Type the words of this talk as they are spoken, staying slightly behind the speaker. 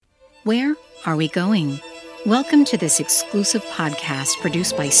Where are we going? Welcome to this exclusive podcast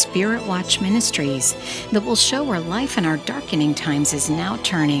produced by Spirit Watch Ministries that will show where life in our darkening times is now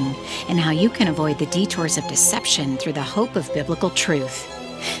turning and how you can avoid the detours of deception through the hope of biblical truth.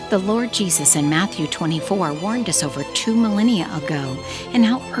 The Lord Jesus in Matthew 24 warned us over 2 millennia ago and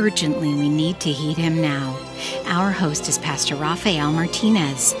how urgently we need to heed him now. Our host is Pastor Rafael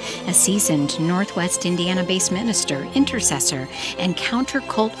Martinez, a seasoned Northwest Indiana-based minister, intercessor, and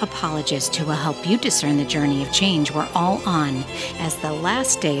counter-cult apologist who will help you discern the journey of change we're all on as the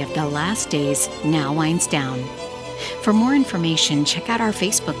last day of the last days now winds down. For more information, check out our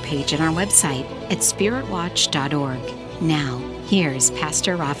Facebook page and our website at spiritwatch.org. Now, here's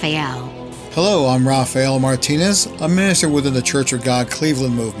Pastor Rafael. Hello, I'm Rafael Martinez, a minister within the Church of God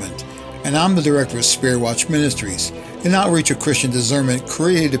Cleveland movement, and I'm the director of Spirit Watch Ministries, an outreach of Christian discernment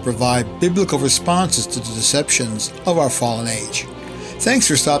created to provide biblical responses to the deceptions of our fallen age. Thanks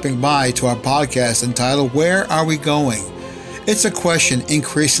for stopping by to our podcast entitled, Where Are We Going? It's a question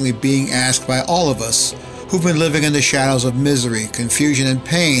increasingly being asked by all of us who've been living in the shadows of misery, confusion, and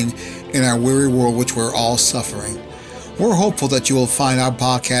pain in our weary world which we're all suffering. We're hopeful that you will find our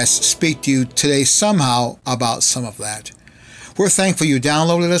podcast speak to you today somehow about some of that. We're thankful you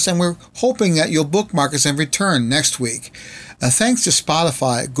downloaded us, and we're hoping that you'll bookmark us and return next week. Thanks to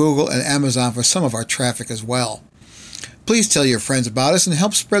Spotify, Google, and Amazon for some of our traffic as well. Please tell your friends about us and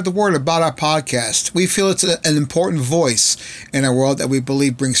help spread the word about our podcast. We feel it's an important voice in our world that we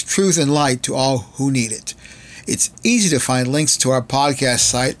believe brings truth and light to all who need it. It's easy to find links to our podcast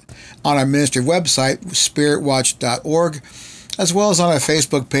site on our ministry website, spiritwatch.org, as well as on our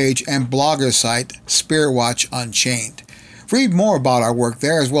Facebook page and blogger site, Spirit Watch Unchained. Read more about our work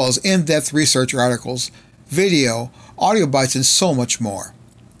there, as well as in-depth research articles, video, audio bites, and so much more.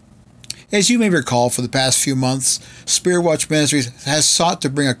 As you may recall, for the past few months, Spirit Watch Ministries has sought to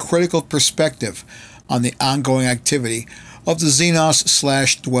bring a critical perspective on the ongoing activity of the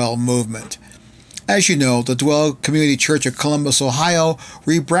Xenos/Dwell movement. As you know, the Dwell Community Church of Columbus, Ohio,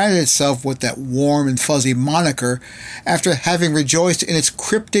 rebranded itself with that warm and fuzzy moniker after having rejoiced in its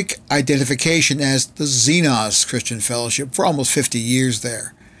cryptic identification as the Xenos Christian Fellowship for almost 50 years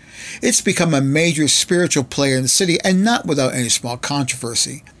there. It's become a major spiritual player in the city, and not without any small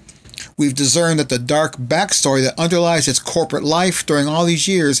controversy. We've discerned that the dark backstory that underlies its corporate life during all these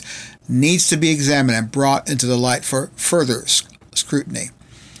years needs to be examined and brought into the light for further scrutiny.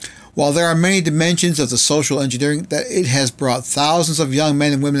 While there are many dimensions of the social engineering that it has brought thousands of young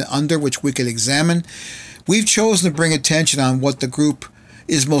men and women under which we could examine, we've chosen to bring attention on what the group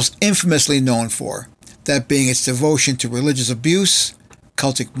is most infamously known for, that being its devotion to religious abuse,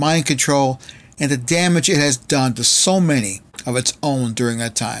 cultic mind control, and the damage it has done to so many of its own during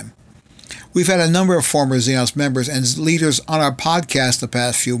that time. We've had a number of former Xenos members and leaders on our podcast the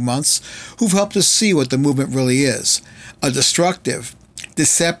past few months who've helped us see what the movement really is, a destructive,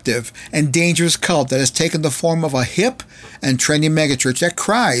 deceptive, and dangerous cult that has taken the form of a hip and trendy megachurch that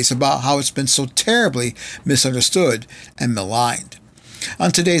cries about how it's been so terribly misunderstood and maligned.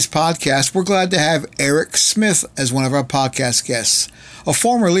 On today's podcast, we're glad to have Eric Smith as one of our podcast guests, a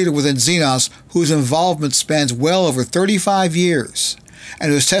former leader within Xenos whose involvement spans well over 35 years,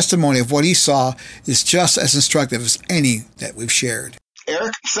 and whose testimony of what he saw is just as instructive as any that we've shared.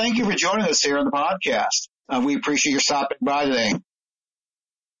 Eric, thank you for joining us here on the podcast. We appreciate your stopping by today.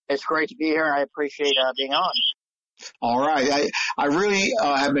 It's great to be here, and I appreciate being on. All right. I really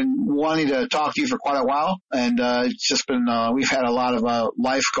have been wanting to talk to you for quite a while, and it's just been, we've had a lot of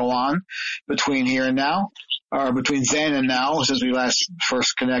life go on between here and now, or between then and now since we last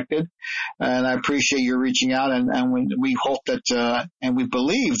first connected. And I appreciate your reaching out, and we hope that, and we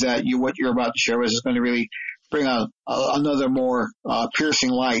believe that what you're about to share with us is going to really bring another more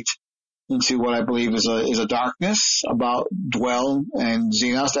piercing light into what I believe is a darkness about Dwell and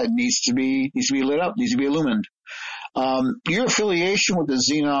Xenos that needs to be lit up, needs to be illumined. Your affiliation with the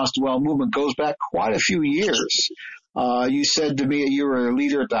Xenos Dwell movement goes back quite a few years. You said to me that you were a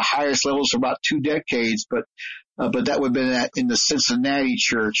leader at the highest levels for about 2 decades, but that would have been in the Cincinnati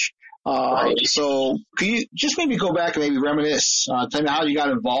church. Right. So can you just maybe go back and maybe reminisce, tell me how you got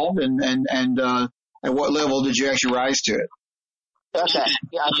involved and at what level did you actually rise to it? Okay.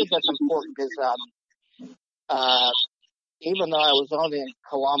 Yeah, I think that's important because even though I was only in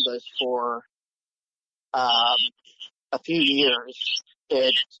Columbus for a few years,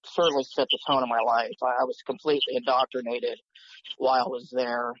 it certainly set the tone of my life. I was completely indoctrinated while I was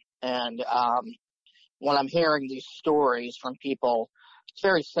there. And when I'm hearing these stories from people, it's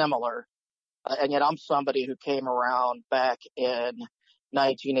very similar. And yet I'm somebody who came around back in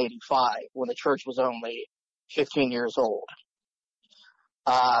 1985 when the church was only 15 years old.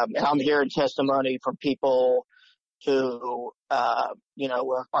 And I'm hearing testimony from people who,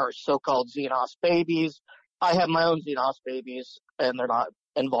 are so-called Xenos babies. I have my own Xenos babies, and they're not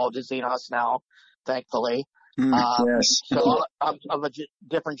involved in Xenos now, thankfully. Yes. So I'm of a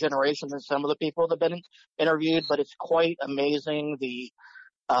different generation than some of the people that have been interviewed, but it's quite amazing the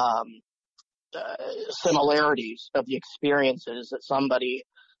similarities of the experiences that somebody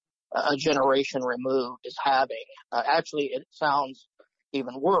a generation removed is having. Actually, it sounds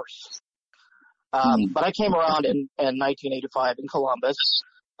even worse. But I came around in 1985 in Columbus.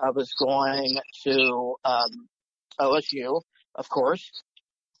 I was going to OSU, of course,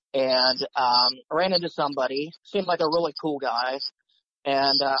 and ran into somebody, seemed like a really cool guy.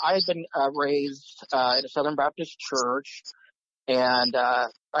 And I had been raised in a Southern Baptist church, and I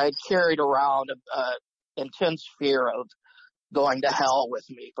had carried around intense fear of going to hell with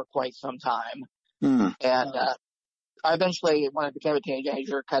me for quite some time. And I eventually, when I became a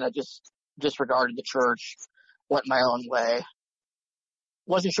teenager, kind of just disregarded the church, went my own way.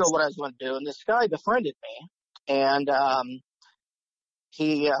 Wasn't sure what I was going to do, and this guy befriended me, and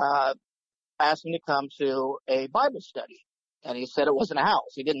he asked me to come to a Bible study. And he said it wasn't a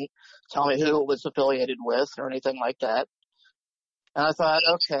house. He didn't tell me who it was affiliated with or anything like that. And I thought,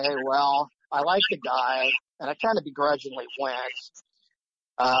 okay, well, I like the guy, and I kind of begrudgingly went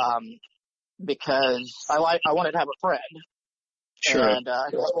because I wanted to have a friend. Sure. And I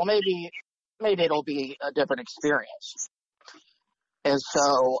thought, well, maybe it'll be a different experience. And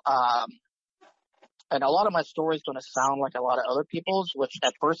so, and a lot of my story is going to sound like a lot of other people's, which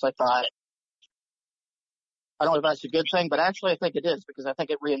at first I thought, I don't know if that's a good thing, but actually I think it is, because I think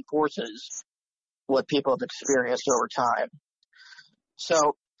it reinforces what people have experienced over time.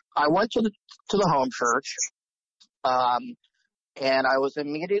 So I went to the home church, and I was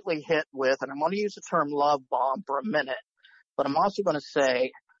immediately hit with, and I'm going to use the term love bomb for a minute, but I'm also going to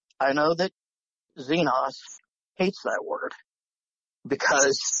say, I know that Xenos hates that word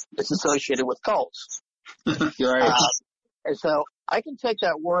because it's associated with cults. Right. And so I can take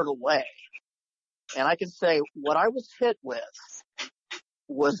that word away, and I can say what I was hit with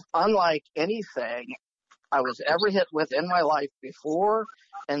was unlike anything I was ever hit with in my life before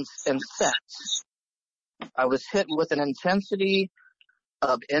and since. I was hit with an intensity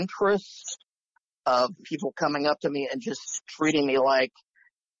of interest, of people coming up to me and just treating me like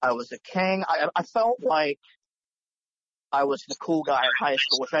I was a king. I felt like I was the cool guy in high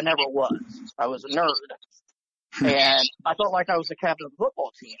school, which I never was. I was a nerd. And I felt like I was the captain of the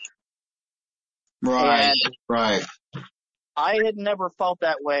football team. Right. And right. I had never felt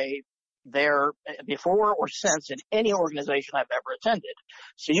that way there before or since in any organization I've ever attended.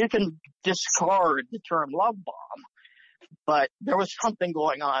 So you can discard the term love bomb, but there was something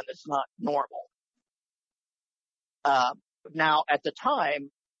going on that's not normal. Now, at the time,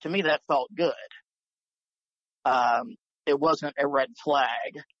 to me, that felt good. It wasn't a red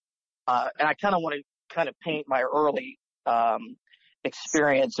flag. And I kind of want to paint my early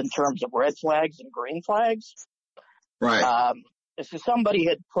experience in terms of red flags and green flags. Right. So somebody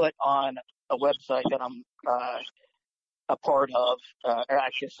had put on a website that I'm a part of,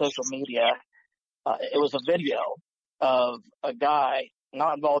 actually social media. It was a video of a guy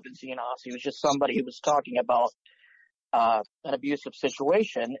not involved in Xenos. He was just somebody who was talking about an abusive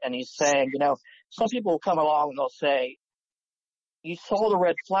situation. And he's saying, some people will come along and they'll say, you saw the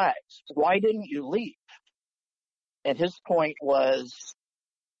red flags. Why didn't you leave? And his point was,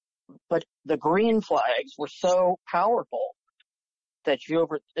 but the green flags were so powerful that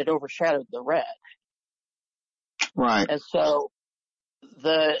it overshadowed the red. Right. And so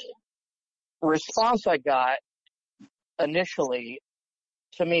the response I got initially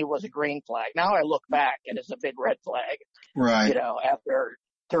to me was a green flag. Now I look back and it's a big red flag, Right. After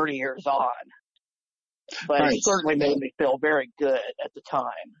 30 years on. But Right. it certainly made me feel very good at the time.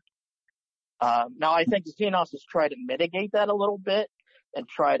 Now I think the Xenos has tried to mitigate that a little bit and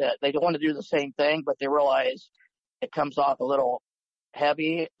they don't want to do the same thing, but they realize it comes off a little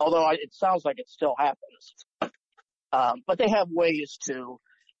heavy, although it sounds like it still happens. But they have ways to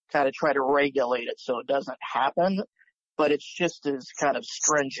kind of try to regulate it so it doesn't happen, but it's just as kind of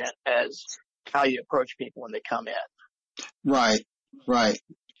stringent as how you approach people when they come in. Right. Right.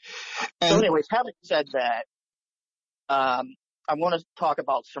 So anyways, having said that, I want to talk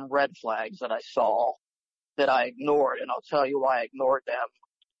about some red flags that I saw that I ignored, and I'll tell you why I ignored them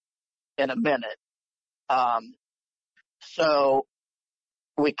in a minute. So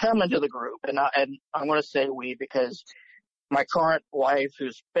we come into the group, and I'm going to say we because my current wife,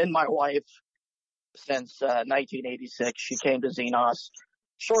 who's been my wife since 1986, she came to Xenos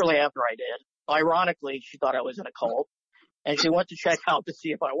shortly after I did. Ironically, she thought I was in a cult, and she went to check out to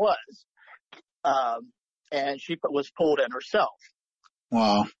see if I was. And she was pulled in herself.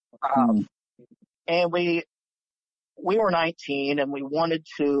 Wow. And we were 19, and we wanted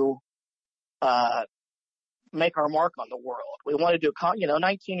to make our mark on the world. We wanted to,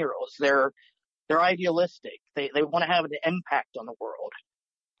 19-year-olds, they're idealistic. They want to have an impact on the world.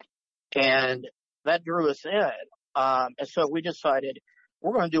 And that drew us in. And so we decided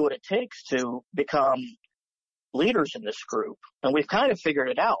we're going to do what it takes to become leaders in this group. And we've kind of figured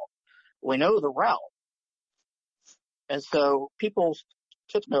it out. We know the route. And so people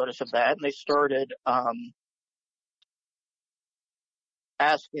took notice of that, and they started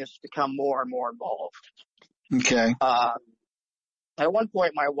asking us to become more and more involved. Okay. At one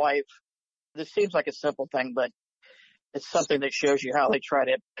point, my wife, this seems like a simple thing, but it's something that shows you how they try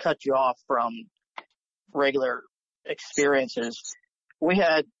to cut you off from regular experiences. We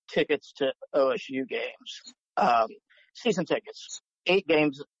had tickets to OSU games, season tickets, 8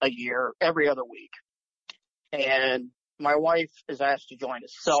 games a year, every other week. And my wife is asked to join a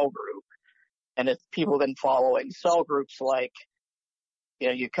cell group. And if people have been following cell groups, like,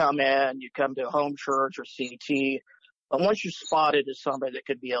 you come to home church or CT, and once you're spotted as somebody that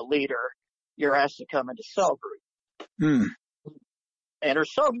could be a leader, you're asked to come into cell group. And her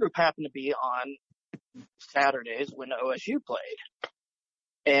cell group happened to be on Saturdays when OSU played.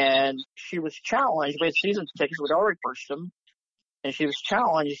 And she was challenged. We had season tickets. We'd already purchased them. And she was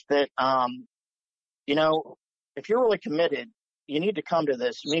challenged that, if you're really committed, you need to come to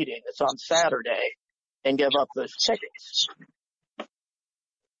this meeting that's on Saturday and give up those tickets.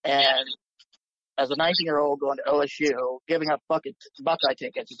 And as a 19-year-old going to OSU, giving up Buckeye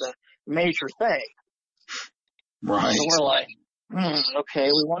tickets is a major thing. Right. So we're like, okay,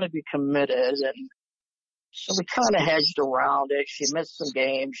 we want to be committed. And so we kind of hedged around it. She missed some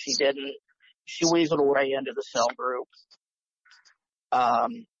games. She didn't. She weaseled her way into the cell group.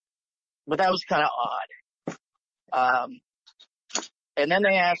 But that was kind of odd. And then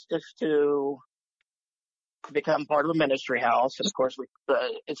they asked us to become part of a ministry house. And of course,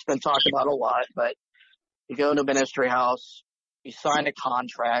 it's been talked about a lot, but you go into a ministry house, you sign a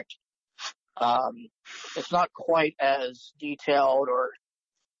contract. It's not quite as detailed, or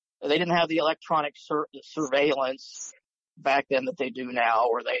they didn't have the electronic surveillance back then that they do now,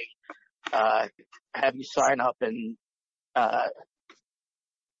 where they have you sign up and have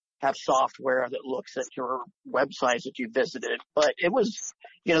software that looks at your websites that you visited. But it was,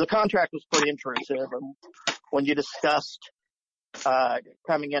 the contract was pretty intrusive. And when you discussed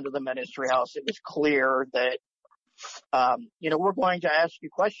coming into the ministry house, it was clear that, we're going to ask you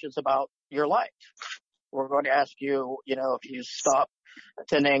questions about your life. We're going to ask you, if you stop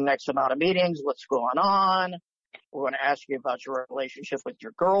attending X amount of meetings, what's going on. We're going to ask you about your relationship with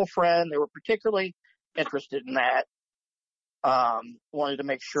your girlfriend. They were particularly interested in that. Wanted to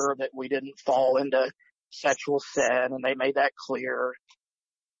make sure that we didn't fall into sexual sin, and they made that clear.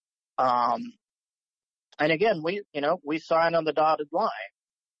 And again, we signed on the dotted line.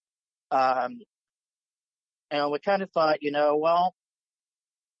 And we kind of thought, well,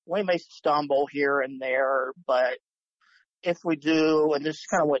 we may stumble here and there, but if we do, and this is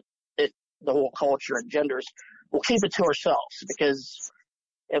kind of what the whole culture engenders, we'll keep it to ourselves, because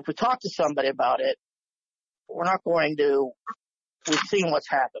if we talk to somebody about it, we're not going to. We've seen what's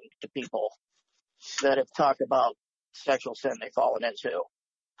happened to people that have talked about sexual sin they've fallen into.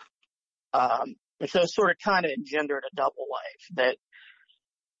 And so it sort of kind of engendered a double life, that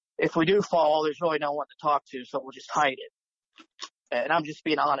if we do fall, there's really no one to talk to, so we'll just hide it. And I'm just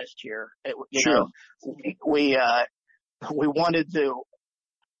being honest here. Sure. We wanted to,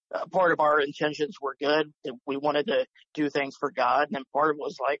 part of our intentions were good. We wanted to do things for God. And then part of it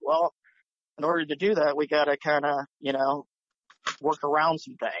was like, well, in order to do that, we got to kind of, work around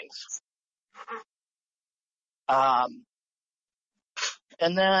some things.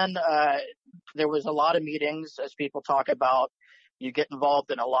 And then there was a lot of meetings, as people talk about. You get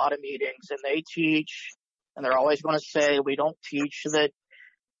involved in a lot of meetings, and they teach, and they're always going to say, we don't teach that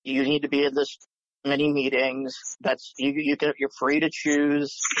you need to be in this many meetings. That's you're free to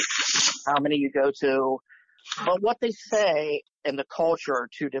choose how many you go to. But what they say and the culture are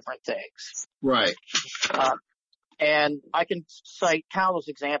two different things. Right. And I can cite countless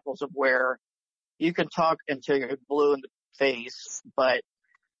examples of where you can talk until you're blue in the face, but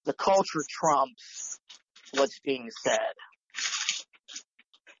the culture trumps what's being said.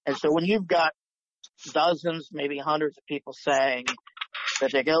 And so when you've got dozens, maybe hundreds of people saying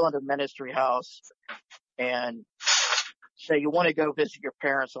that they go into the ministry house and say you want to go visit your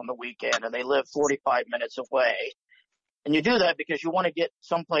parents on the weekend and they live 45 minutes away, And you do that because you want to get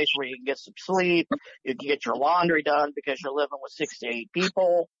someplace where you can get some sleep, you can get your laundry done because you're living with 6 to 8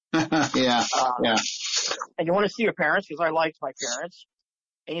 people. Yeah. Yeah. And you want to see your parents, because I liked my parents.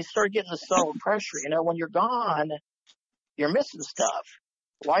 And you start getting the subtle pressure. When you're gone, you're missing stuff.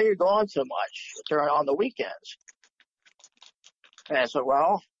 Why are you gone so much during on the weekends? And I said,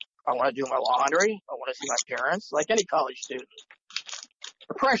 well, I want to do my laundry. I want to see my parents, like any college student.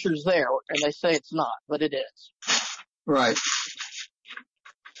 The pressure's there, and they say it's not, but it is. Right.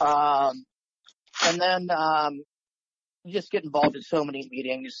 And then you just get involved in so many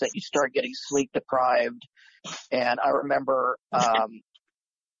meetings that you start getting sleep deprived. And I remember I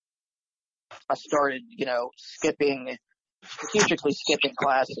started, strategically skipping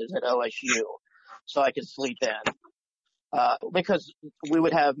classes at OSU so I could sleep in. Because we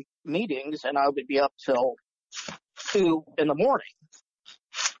would have meetings and I would be up till 2 in the morning.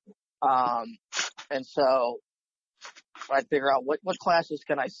 And so I'd figure out what classes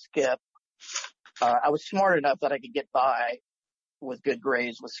can I skip. I was smart enough that I could get by with good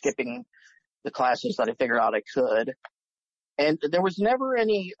grades with skipping the classes that I figured out I could. And there was never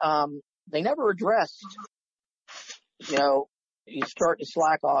any, they never addressed, you start to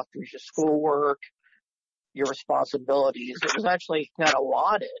slack off through your schoolwork, your responsibilities. It was actually kind of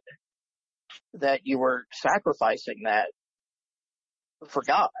lauded that you were sacrificing that for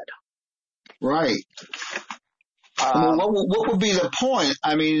God. Right. What would be the point?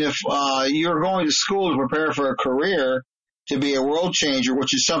 I mean, if you're going to school to prepare for a career, to be a world changer,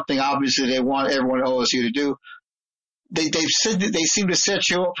 which is something obviously they want everyone at OSU to do, they've said that they seem to set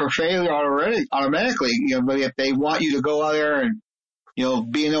you up for failure already automatically. But if they want you to go out there and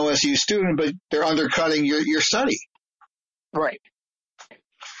be an OSU student, but they're undercutting your study. Right.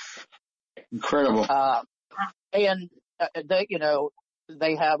 Incredible. And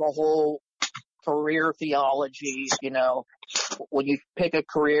they have a whole career theology. When you pick a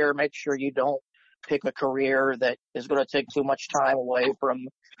career, make sure you don't pick a career that is going to take too much time away from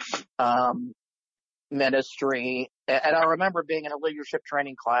ministry. And I remember being in a leadership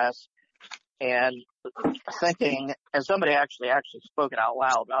training class and thinking, and somebody actually spoke it out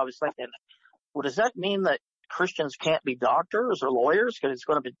loud. I was thinking, well, does that mean that Christians can't be doctors or lawyers because it's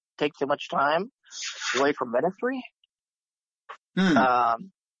going to take too much time away from ministry?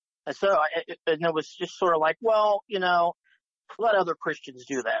 And so it was just sort of like, well, let other Christians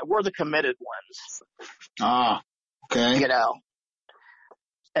do that. We're the committed ones. Okay.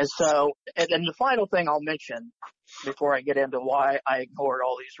 And so, and then the final thing I'll mention before I get into why I ignored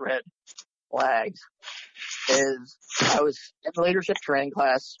all these red flags is I was in the leadership training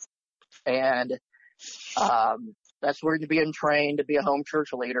class, and that's where you're being trained to be a home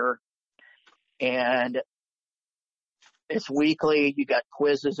church leader. And it's weekly. You got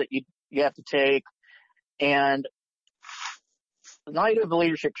quizzes that you have to take. And the night of the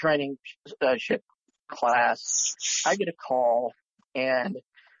leadership training class, I get a call, and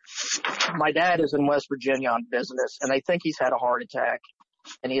my dad is in West Virginia on business, and they think he's had a heart attack,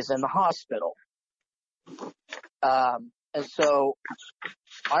 and he's in the hospital. And so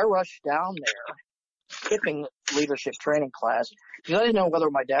I rushed down there, skipping leadership training class, because I didn't know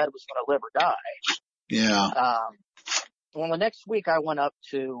whether my dad was going to live or die. Yeah. Well, the next week I went up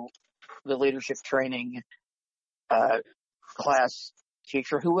to the leadership training class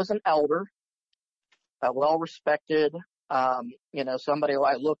teacher, who was an elder, well-respected, somebody who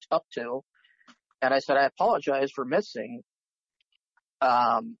I looked up to. And I said, I apologize for missing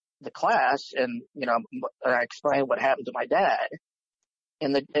the class. And, I explained what happened to my dad.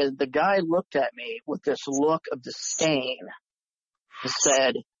 And the guy looked at me with this look of disdain and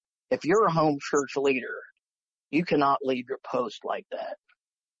said, if you're a home church leader, you cannot leave your post like that.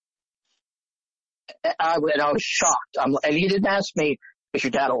 And I was shocked. And he didn't ask me, is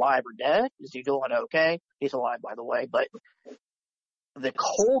your dad alive or dead? Is he doing okay? He's alive, by the way. But the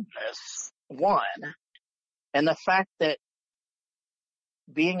coldness, one, and the fact that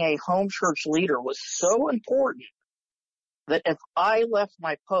being a home church leader was so important that if I left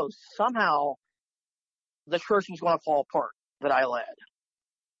my post, somehow the church was going to fall apart that I led.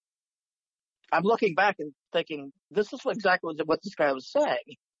 I'm looking back and thinking, this is exactly what this guy was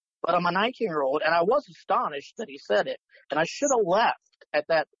saying. But I'm a 19-year-old, and I was astonished that he said it. And I should have left at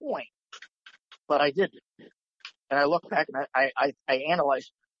that point, but I didn't. And I look back and I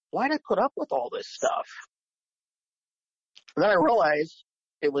analyzed, why did I put up with all this stuff? And then I realized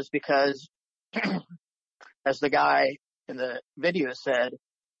it was because, as the guy in the video said,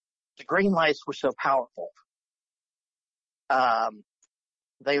 the green lights were so powerful.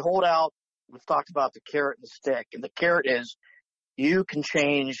 They hold out, we've talked about the carrot and the stick, and the carrot is, you can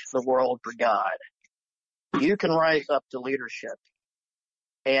change the world for God. you can rise up to leadership.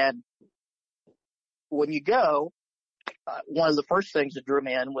 And when you go, one of the first things that drew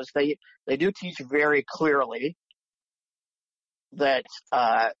me in was they do teach very clearly that,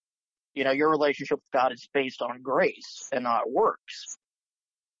 your relationship with God is based on grace and not works.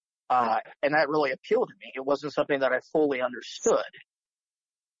 And that really appealed to me. It wasn't something that I fully understood.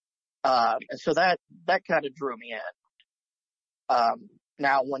 And so that kind of drew me in.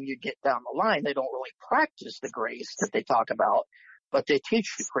 Now, when you get down the line, they don't really practice the grace that they talk about, but they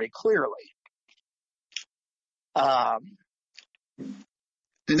teach you pretty clearly. And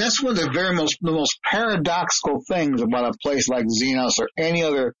that's one of the most paradoxical things about a place like Xenos or any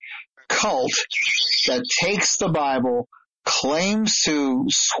other cult that takes the Bible, claims to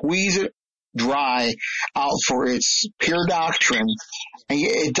squeeze it dry out for its pure doctrine, and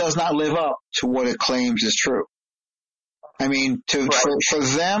it does not live up to what it claims is true. I mean, for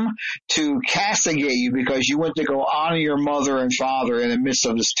them to castigate you because you went to go honor your mother and father in the midst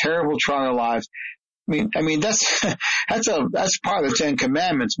of this terrible trial of life. I mean that's part of the Ten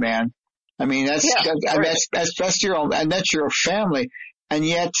Commandments, man. I mean that's your own, and that's your family, and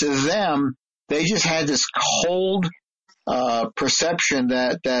yet to them they just had this cold perception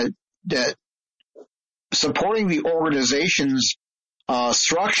that supporting the organization's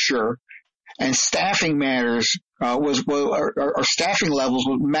structure and staffing matters or staffing levels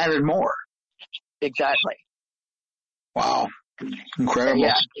mattered more. Exactly. Wow. Incredible.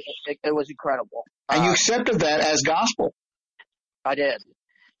 Yeah, it was incredible. And you accepted that as gospel. I did.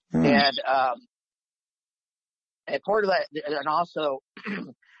 And part of that, and also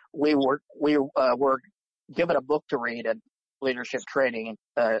we were given a book to read in leadership training,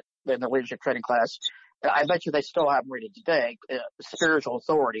 in the leadership training class. I bet you they still haven't read it today. Spiritual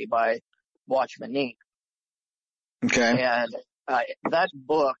Authority by Watchman Nee. Okay. And that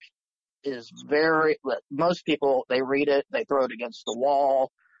book is most people, they read it, they throw it against the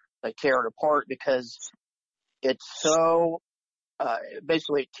wall, they tear it apart because it's so,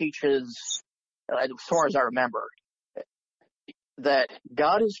 basically it teaches, as far as I remember, that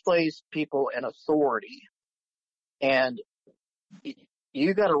God has placed people in authority, and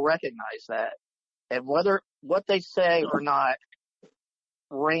you got to recognize that. And whether what they say or not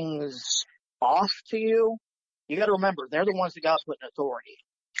rings off to you, you got to remember they're the ones that got put in authority.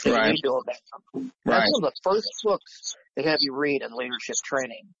 So right. You need to obey them. Right. That's one of the first books they have you read in leadership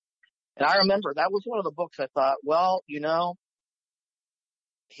training. And I remember that was one of the books I thought, well,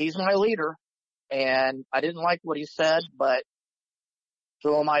 he's my leader, and I didn't like what he said, but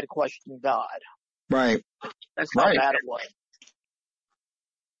who am I to question God? Right. That's how bad it was.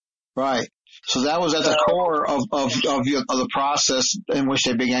 Right. So that was at the core of the process in which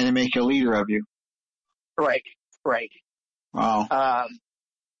they began to make a leader of you. Right. Wow.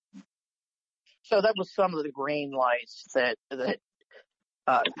 So that was some of the green lights that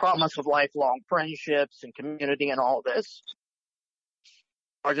promise of lifelong friendships and community and all this.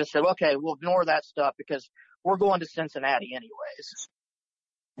 I just said, okay, we'll ignore that stuff because we're going to Cincinnati anyways.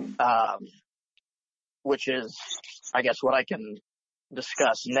 Which is, I guess, what I can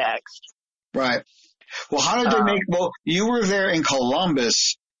discuss next. Right. Well, how did they you were there in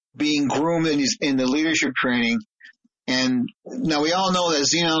Columbus being groomed in the leadership training, and now we all know that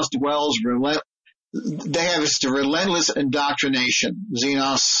Xenos dwells they have the relentless indoctrination.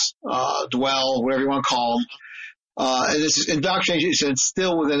 Xenos, dwell, whatever you want to call them. And this indoctrination is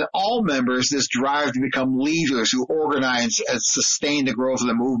instilled within all members this drive to become leaders who organize and sustain the growth of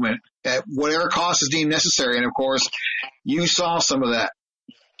the movement at whatever cost is deemed necessary. And of course, you saw some of that.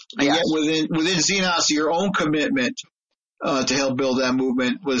 And yet within Xenos, your own commitment to help build that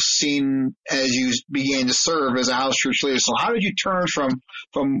movement was seen as you began to serve as a house church leader. So how did you turn from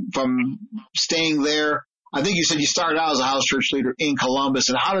staying there? I think you said you started out as a house church leader in Columbus,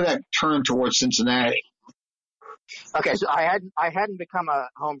 and how did that turn towards Cincinnati? Okay, so I hadn't become a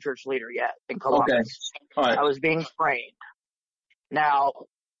home church leader yet in Columbus. Okay. All right. I was being trained. Now,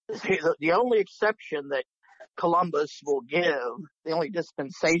 the only exception that Columbus will give, the only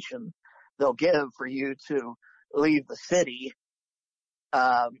dispensation they'll give for you to leave the city,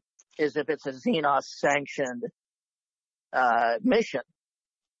 is if it's a Xenos sanctioned mission.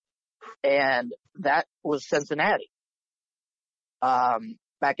 And that was Cincinnati.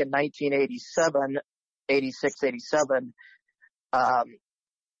 Back in 1987, 86, 87,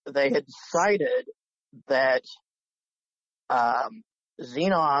 they had decided that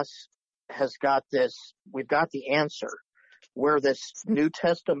Xenos has got this, we've got the answer. We're this New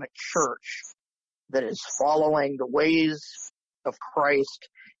Testament church that is following the ways of Christ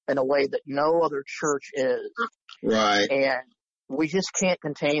in a way that no other church is. Right. And we just can't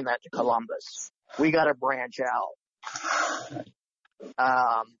contain that to Columbus. we got to branch out.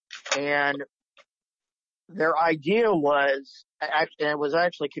 And their idea was, and it was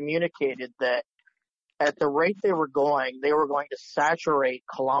actually communicated, that at the rate they were going to saturate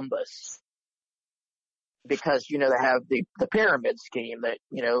Columbus, because, they have the pyramid scheme that,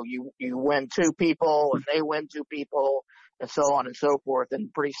 you win 2 people and they win 2 people and so on and so forth.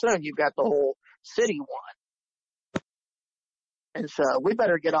 And pretty soon you've got the whole city won. And so we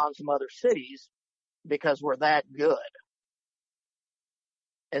better get on some other cities because we're that good.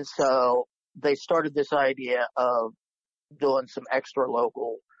 And so they started this idea of doing some extra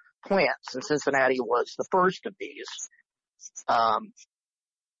local plants, and Cincinnati was the first of these.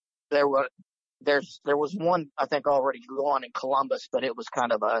 There was one, I think, already gone in Columbus, but it was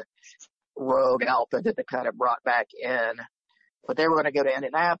kind of a rogue outfit that they kind of brought back in. But they were going to go to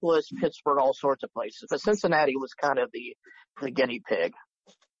Indianapolis, Pittsburgh, all sorts of places. But Cincinnati was kind of the guinea pig.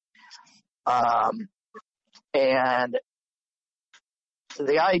 And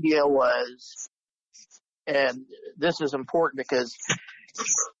the idea was, and this is important because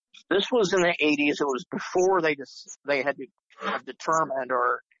this was in the 80s. It was before they had determined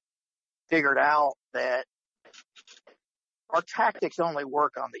or figured out that our tactics only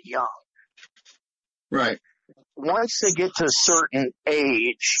work on the young. Right. Once they get to a certain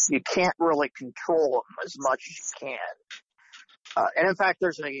age, you can't really control them as much as you can. And in fact,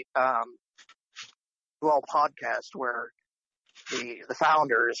 there's a podcast where the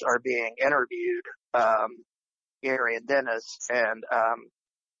founders are being interviewed, Gary and Dennis, and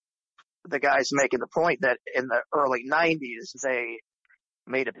the guy's making the point that in the early 90s, they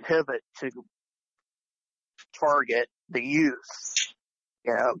made a pivot to target the youth,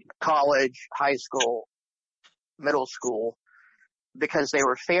 college, high school, middle school, because they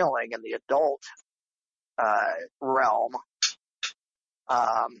were failing in the adult realm.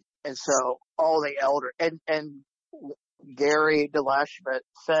 And so all the elder, and Gary DeLashmet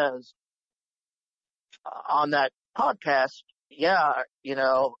says on that podcast,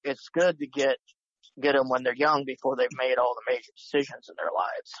 it's good to get them when they're young before they've made all the major decisions in their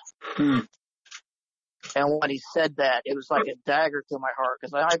lives. And when he said that, it was like a dagger to my heart,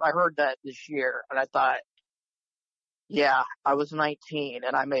 because I heard that this year, and I thought, I was 19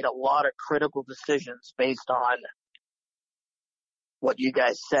 and I made a lot of critical decisions based on what you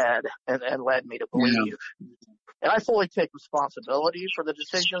guys said and led me to believe. Yeah. And I fully take responsibility for the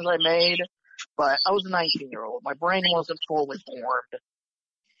decisions I made, but I was a 19-year-old. My brain wasn't fully formed.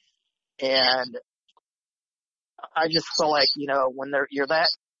 And I just feel like, when you're that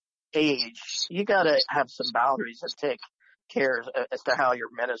age, you got to have some boundaries and take care as to how you're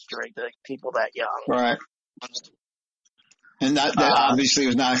ministering to people that young. Right. And that obviously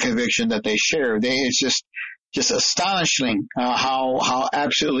was not a conviction that they shared. It's just astonishing how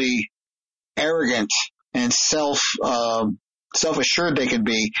absolutely arrogant and self-assured they can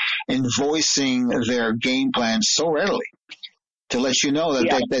be in voicing their game plan so readily, to let you know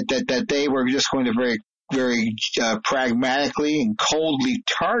that they were just going to very, very pragmatically and coldly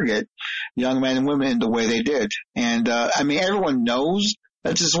target young men and women in the way they did. And everyone knows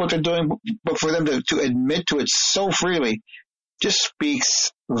that this is what they're doing, but for them to admit to it so freely just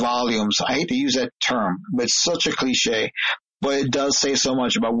speaks volumes. I hate to use that term, but it's such a cliche, but it does say so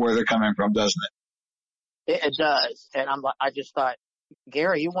much about where they're coming from, doesn't it? It does. And I just thought,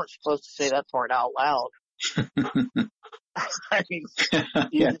 Gary, you weren't supposed to say that part out loud. I mean,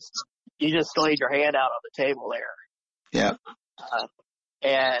 you just laid your hand out on the table there. Yeah.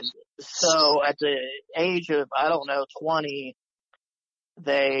 And so at the age of, 20,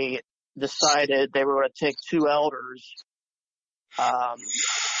 they decided they were going to take 2 elders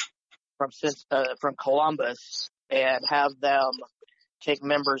from Columbus and have them take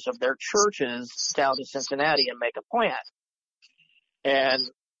members of their churches down to Cincinnati and make a plant. And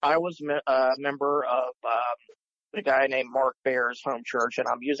I was a member of a guy named Mark Bear's home church, and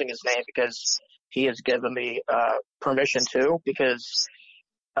I'm using his name because he has given me permission to, because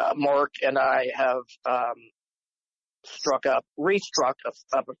Mark and I have restruck up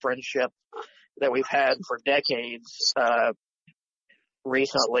a friendship that we've had for decades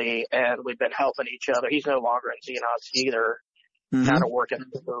recently, and we've been helping each other. He's no longer in Xenos either, kind of working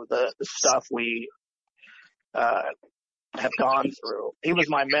through the stuff we have gone through. He was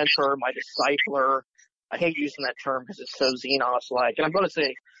my mentor, my discipler. I hate using that term because it's so Xenos-like. And I'm going to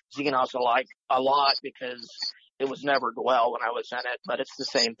say Xenos-like a lot because it was never Dwell when I was in it, but it's the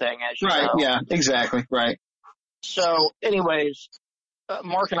same thing, as you know. Right, yeah, exactly, right. So, anyways,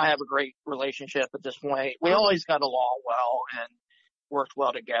 Mark and I have a great relationship at this point. We always got along well and worked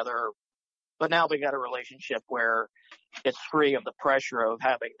well together, but now we got a relationship where it's free of the pressure of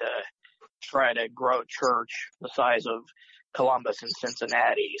having to try to grow a church the size of Columbus and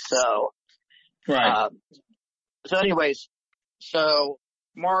Cincinnati. So, Right. So anyways, so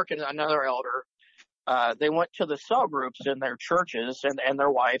Mark and another elder, they went to the cell groups in their churches and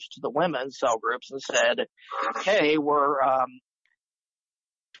their wives to the women's cell groups and said, hey, we're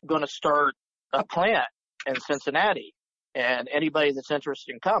going to start a plant in Cincinnati, and anybody that's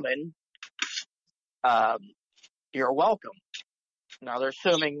interested in coming, you're welcome. Now, they're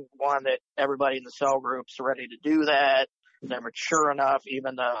assuming, one, that everybody in the cell group's ready to do that. They're mature enough,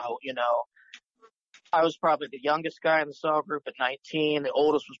 even though, I was probably the youngest guy in the cell group at 19. The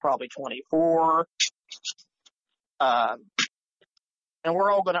oldest was probably 24. And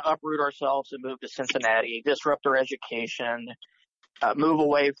we're all going to uproot ourselves and move to Cincinnati, disrupt our education, move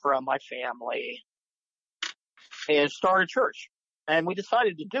away from my family, and start a church. And we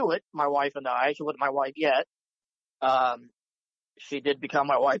decided to do it, my wife and I. She wasn't my wife yet. She did become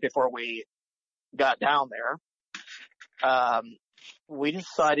my wife before we got down there. We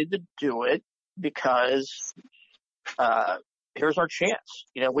decided to do it because here's our chance.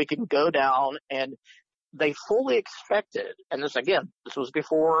 We can go down, and they fully expected, and this was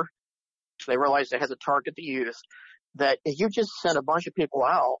before they realized they had to target the youth, that if you just sent a bunch of people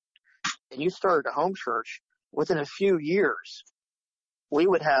out and you started a home church, within a few years, we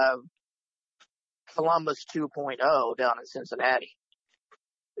would have Columbus 2.0 down in Cincinnati,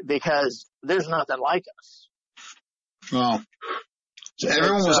 because there's nothing like us. Well, so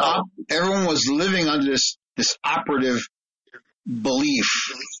everyone was living under this operative belief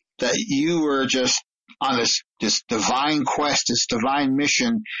that you were just on this divine quest, this divine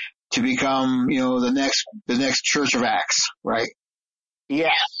mission to become, the next Church of Acts, right?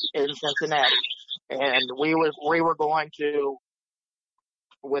 Yes, in Cincinnati, and we were going to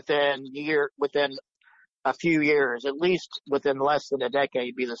within a few years, at least within less than a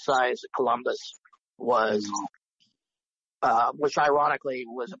decade, be the size that Columbus was, which ironically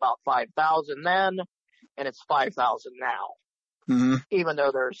was about 5,000 then, and it's 5,000 now. Mm-hmm. Even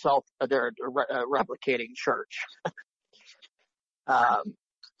though they're a replicating church.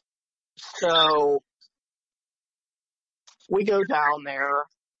 So we go down there,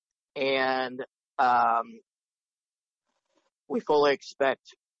 and we fully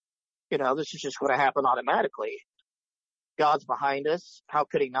expect, this is just going to happen automatically. God's behind us. How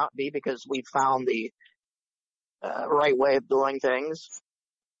could he not be? Because we found the right way of doing things,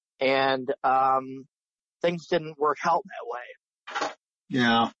 and things didn't work out that way.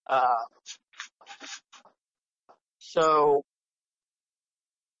 Yeah. So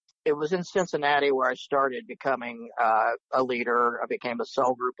it was in Cincinnati where I started becoming a leader. I became a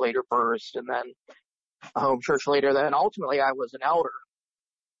cell group leader first, and then a home church leader. Then ultimately I was an elder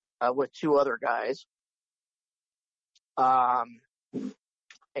with two other guys.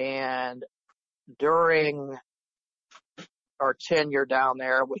 And during our tenure down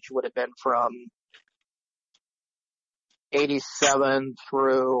there, which would have been from 87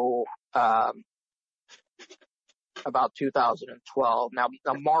 through about 2012. Now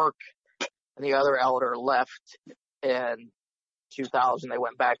Mark and the other elder left in 2000. They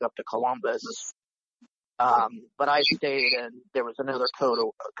went back up to Columbus. But I stayed, and there was another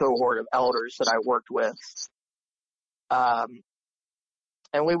cohort of elders that I worked with. And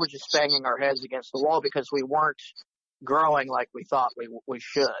we were just banging our heads against the wall because we weren't growing like we thought we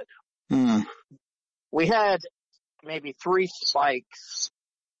should. Mm. We had maybe 3 spikes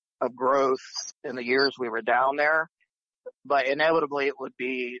of growth in the years we were down there, but inevitably it would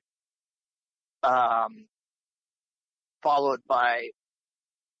be followed by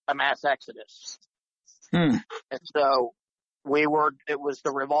a mass exodus. Mm. And so it was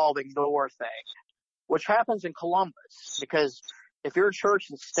the revolving door thing, which happens in Columbus, because if your church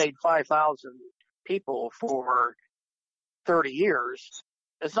has stayed 5,000 people for 30 years,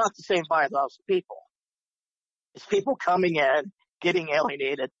 it's not the same 5,000 people. It's people coming in, getting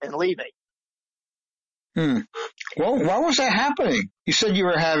alienated, and leaving. Well, why was that happening? You said you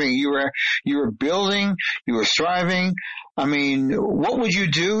were building, you were thriving. I mean, what would you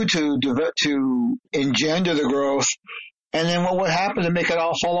do to engender the growth? And then what would happen to make it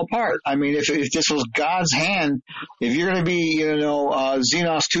all fall apart? I mean, if this was God's hand, if you're going to be,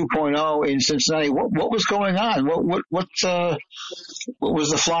 Xenos 2.0 in Cincinnati, what was going on? What was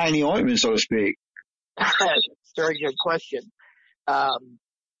the fly in the ointment, so to speak? Very good question.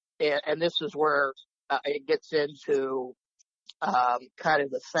 And this is where it gets into kind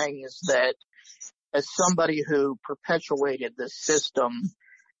of the things that, as somebody who perpetuated this system,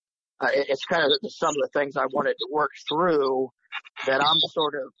 it's kind of some of the things I wanted to work through that I'm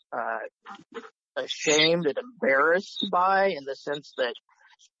sort of ashamed and embarrassed by, in the sense that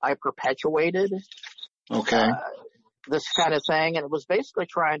I perpetuated Okay. this kind of thing, and it was basically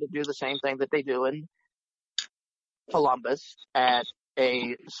trying to do the same thing that they do in Columbus at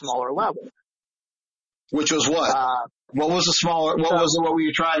a smaller level. Which was what? What was the smaller? What were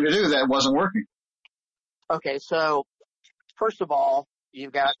you trying to do that wasn't working? Okay, so first of all,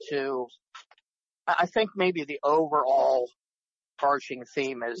 you've got to. I think maybe the overall overarching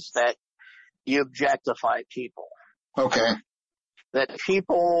theme is that you objectify people. Okay. That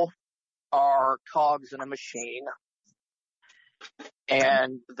people are cogs in a machine,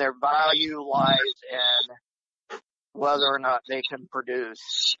 and their value lies in whether or not they can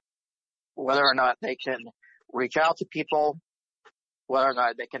produce, whether or not they can reach out to people, whether or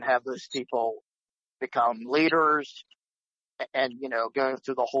not they can have those people become leaders, and, going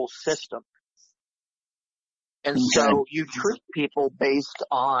through the whole system. And so you treat people based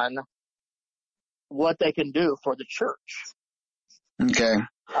on what they can do for the church. Okay.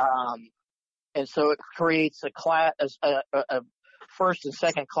 And so it creates a class, a first and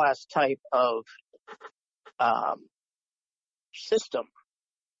second class type of system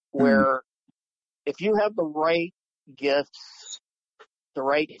where if you have the right gifts, the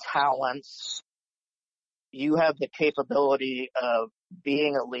right talents, you have the capability of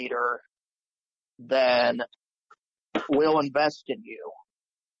being a leader, then we'll invest in you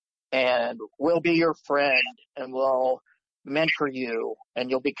and we'll be your friend and we'll mentor you and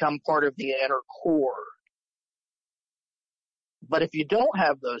you'll become part of the inner core. But if you don't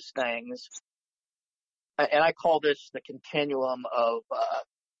have those things, and I call this the continuum of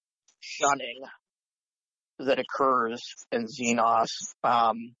shunning that occurs in Xenos,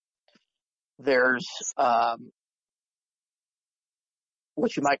 there's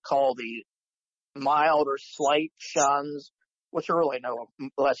what you might call the mild or slight shuns, which are really no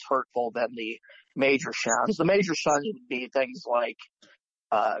less hurtful than the major shuns. The major shuns would be things like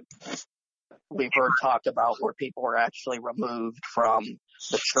we've heard talked about where people are actually removed from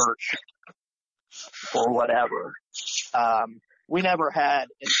the church or whatever. We never had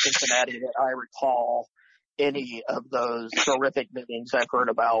in Cincinnati that I recall any of those horrific meetings I've heard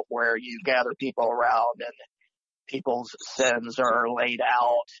about where you gather people around and people's sins are laid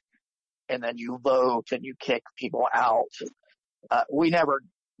out and then you vote and you kick people out. We never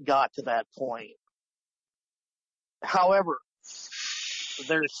got to that point. However,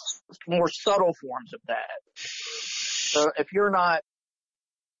 there's more subtle forms of that. So if you're not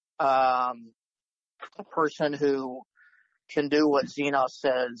a person who can do what Xenos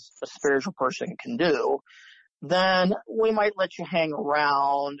says a spiritual person can do, then we might let you hang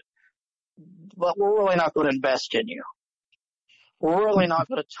around, but we're really not going to invest in you. We're really not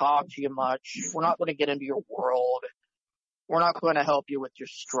going to talk to you much. We're not going to get into your world. We're not going to help you with your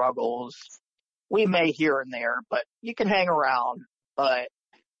struggles. We may here and there, but you can hang around, but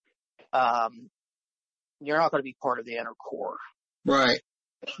you're not going to be part of the inner core. Right.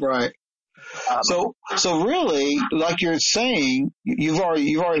 So really, like you're saying, you've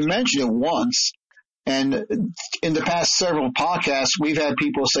already mentioned it once, and in the past several podcasts, we've had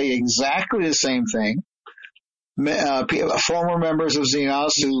people say exactly the same thing. Former members of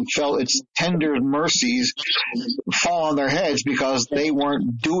Xenos who felt its tender mercies fall on their heads because they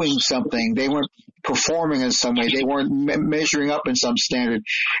weren't doing something, they weren't performing in some way, they weren't measuring up in some standard.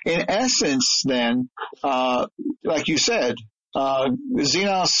 In essence, then, like you said,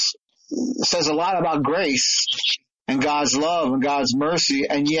 Xenos says a lot about grace and God's love and God's mercy,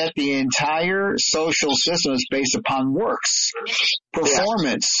 and yet the entire social system is based upon works,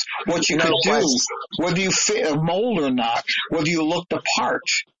 performance, what you could do, whether you fit a mold or not, whether you look the part.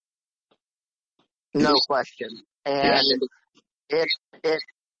 No question. And it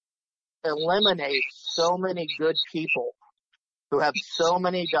eliminates so many good people who have so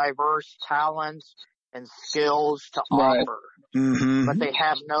many diverse talents and skills to offer, but they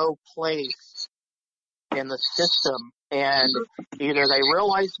have no place in the system. And either they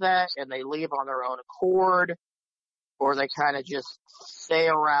realize that and they leave on their own accord, or they kind of just stay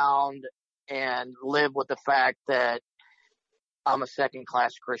around and live with the fact that I'm a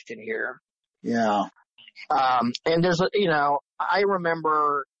second-class Christian here. Yeah. And there's, I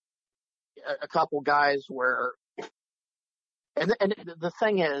remember a couple guys where, and the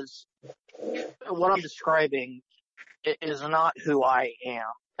thing is, what I'm describing is not who I am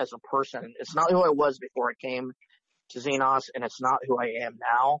as a person. It's not who I was before I came to Xenos, and it's not who I am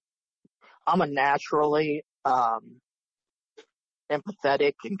now. I'm a naturally empathetic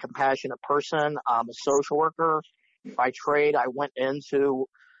and compassionate person. I'm a social worker by trade. I went into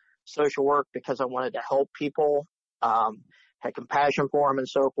social work because I wanted to help people, had compassion for them and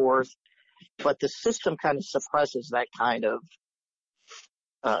so forth. But the system kind of suppresses that kind of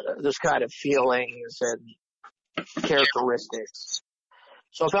this kind of feelings and characteristics.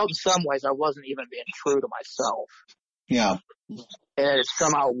 So I felt in some ways I wasn't even being true to myself. Yeah. And it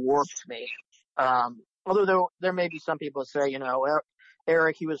somehow warped me. Although there may be some people say, you know,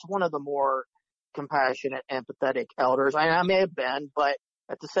 Eric, he was one of the more compassionate, empathetic elders. I may have been, but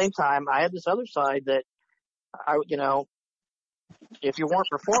at the same time, I had this other side that you know, if you weren't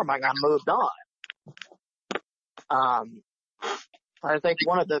performing, I moved on. I think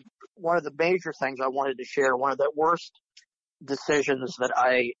one of the major things I wanted to share, one of the worst decisions that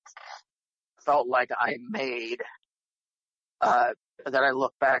I felt like I made, that I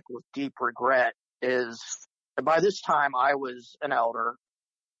look back with deep regret, is by this time I was an elder,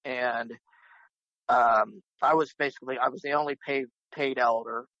 and I was the only paid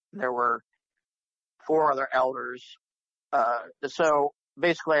elder. There were 4 other elders, so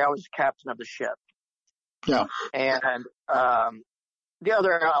basically I was captain of the ship. Yeah. And the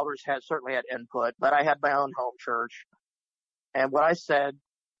other elders certainly had input, but I had my own home church, and what I said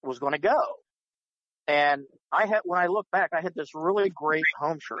was going to go. And when I look back, I had this really great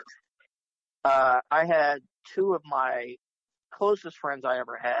home church. I had 2 of my closest friends I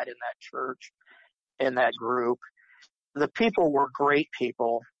ever had in that church, in that group. The people were great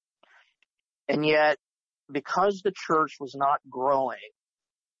people, and yet because the church was not growing,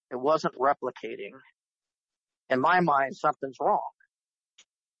 it wasn't replicating, in my mind, something's wrong.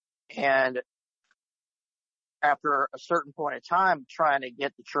 And after a certain point in time, trying to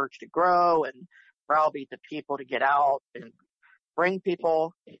get the church to grow and browbeat the people to get out and bring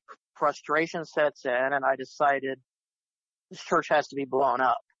people, frustration sets in, and I decided this church has to be blown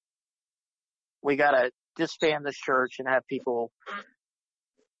up. We got to disband this church and have people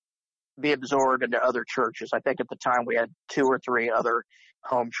be absorbed into other churches. I think at the time we had 2 or 3 other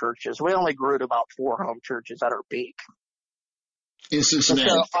home churches. We only grew to about 4 home churches at our peak. In Cincinnati.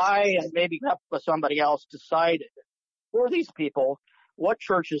 So I and maybe somebody else decided for these people what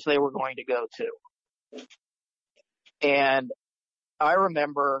churches they were going to go to. And I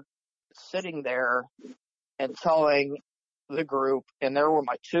remember sitting there and telling the group, and there were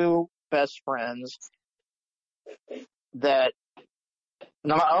my 2 best friends, that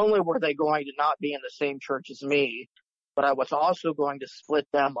not only were they going to not be in the same church as me, but I was also going to split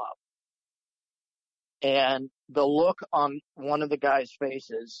them up. And the look on one of the guys'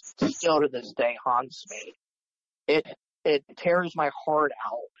 faces still to this day haunts me. It tears my heart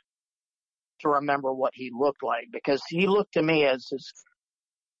out to remember what he looked like, because he looked to me as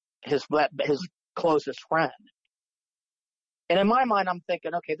his closest friend. And in my mind, I'm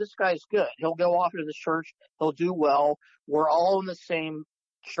thinking, okay, this guy's good. He'll go off to this church. He'll do well. We're all in the same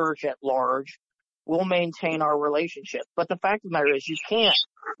church at large. We'll maintain our relationship. But the fact of the matter is you can't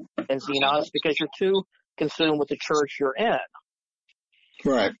in Xenos because you're too consumed with the church you're in.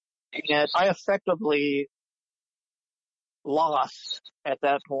 Right. And I effectively lost, at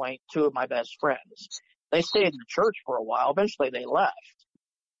that point, 2 of my best friends. They stayed in the church for a while. Eventually they left.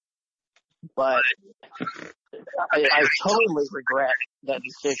 But I totally regret that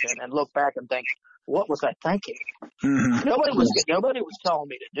decision and look back and think, what was I thinking? Mm-hmm. Nobody was telling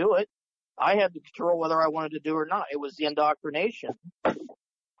me to do it. I had to control whether I wanted to do it or not. It was the indoctrination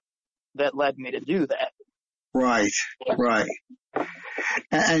that led me to do that. Right.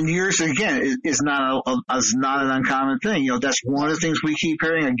 And yours, again, is not an uncommon thing. You know, that's one of the things we keep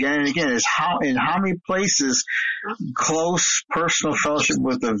hearing again and again, is how many places close personal fellowship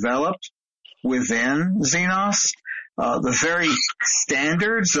was developed within Xenos. The very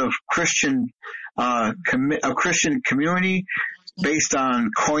standards of Christian community based on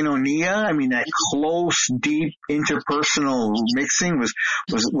koinonia. I mean, that close, deep interpersonal mixing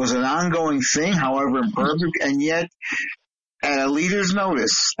was an ongoing thing, however imperfect, and yet at a leader's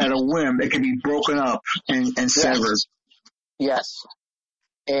notice, at a whim, it can be broken up and severed. Yes.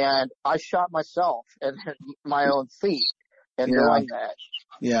 And I shot myself in my own feet in doing that.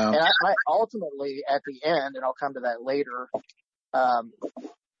 Yeah. And I ultimately, at the end, and I'll come to that later,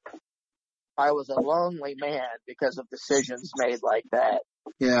 I was a lonely man because of decisions made like that.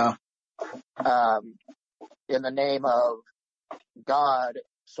 Yeah. In the name of God,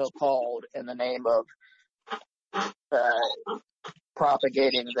 so-called, in the name of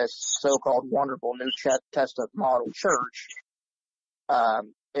propagating this so-called wonderful New Testament model church,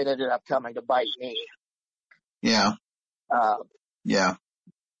 it ended up coming to bite me. Yeah. Yeah.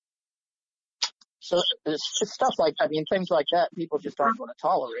 So it's stuff like, I mean, things like that, people just aren't going to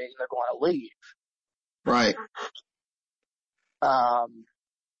tolerate, and they're going to leave. Right.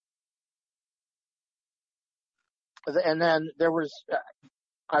 And then there was,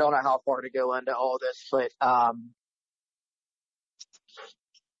 I don't know how far to go into all this, but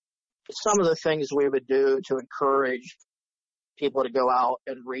some of the things we would do to encourage people to go out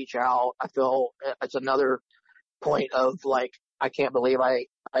and reach out, I feel it's another point of like, I can't believe I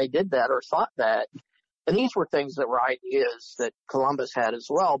did that or thought that. And these were things that were ideas that Columbus had as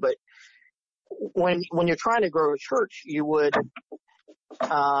well. But when you're trying to grow a church, you would,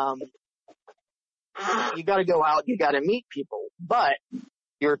 you got to go out, you got to meet people, but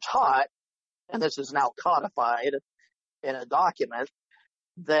you're taught, and this is now codified in a document,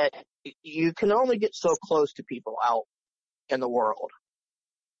 that you can only get so close to people out in the world.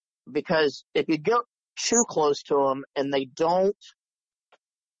 Because if you get too close to them and they don't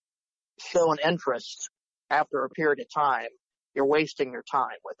show an interest after a period of time, you're wasting your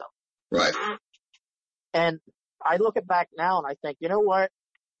time with them. Right. And I look at back now and I think, you know what?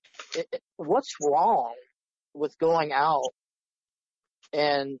 What's wrong with going out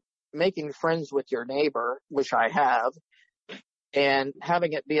and making friends with your neighbor, which I have, and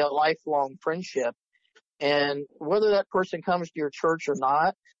having it be a lifelong friendship? And whether that person comes to your church or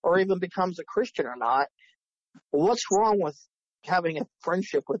not, or even becomes a Christian or not, what's wrong with having a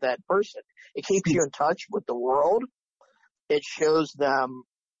friendship with that person? It keeps you in touch with the world. It shows them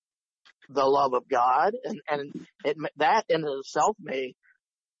the love of God, and that in itself may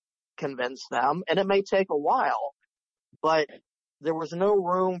convince them, and it may take a while, but there was no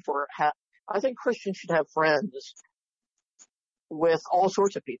room for, I think Christians should have friends with all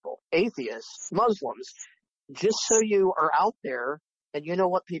sorts of people, atheists, Muslims, just so you are out there and you know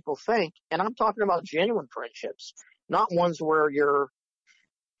what people think. And I'm talking about genuine friendships, not ones where you're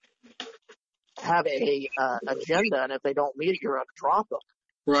have a agenda, and if they don't meet it, you're going to drop them.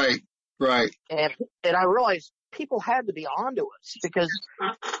 Right. And I realized people had to be onto us, because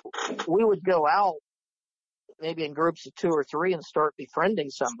we would go out maybe in groups of 2 or 3 and start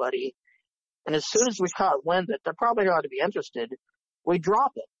befriending somebody. And as soon as we caught wind that they're probably going to be interested, we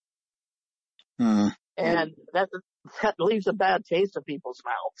drop it. Mm. And that leaves a bad taste in people's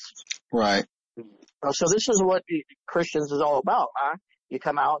mouths. Right. So this is what Christians is all about, huh? You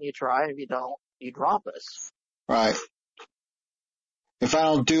come out and you try, and if you don't, you drop us. Right. If I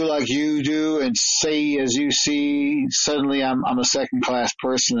don't do like you do and say as you see, suddenly I'm a second class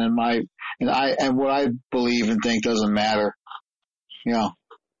person, and what I believe and think doesn't matter. You know,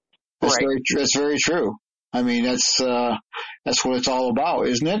 that's Right. That's very true. I mean, that's what it's all about,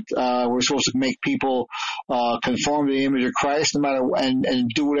 isn't it? We're supposed to make people conform to the image of Christ, no matter, and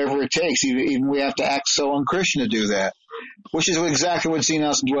do whatever it takes. Even we have to act so unchristian to do that, which is exactly what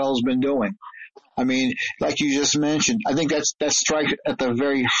Xenos and Dwell has been doing. I mean, like you just mentioned, I think that strikes at the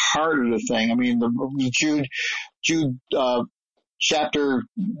very heart of the thing. I mean, Jude Jude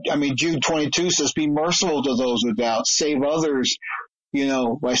 22 says, "Be merciful to those without, save others,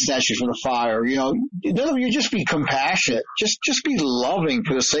 by snatching from the fire." You just be compassionate, just be loving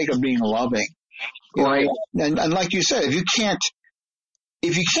for the sake of being loving. Right. And like you said, if you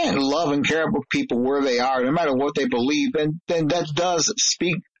can't love and care about people where they are, no matter what they believe, then that does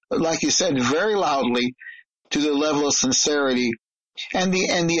speak, like you said, very loudly to the level of sincerity and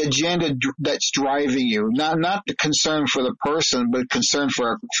the agenda that's driving you. Not the concern for the person, but concern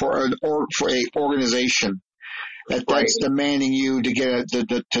for a organization that's demanding you to get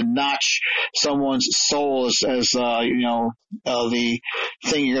to notch someone's soul as the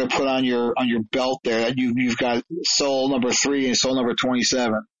thing you're going to put on your belt there, that you've got soul number 3 and soul number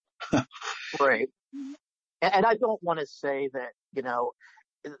 27. Right. And I don't want to say that,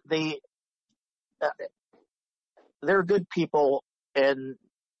 there are good people in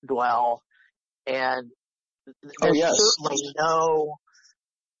Dwell, and there's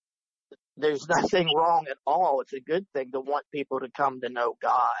there's nothing wrong at all. It's a good thing to want people to come to know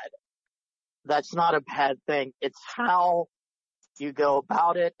God. That's not a bad thing. It's how you go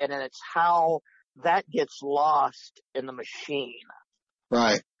about it, and then it's how that gets lost in the machine.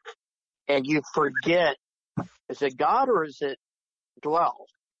 Right. And you forget, is it God or is it Dwell?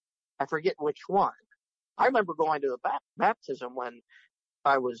 I forget which one. I remember going to a baptism when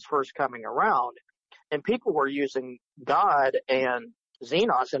I was first coming around, and people were using God and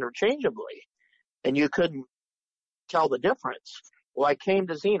Xenos interchangeably, and you couldn't tell the difference. Well, I came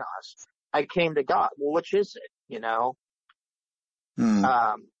to Xenos. I came to God. Well, which is it,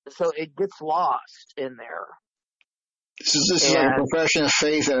 So it gets lost in there. This is like a profession of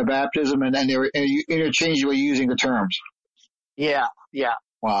faith at a baptism, and you're interchangeably using the terms. Yeah.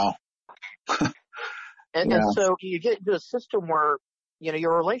 Wow. And so you get into a system where,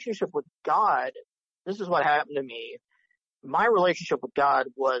 your relationship with God, this is what happened to me. My relationship with God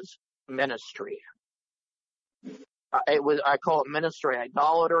was ministry. I call it ministry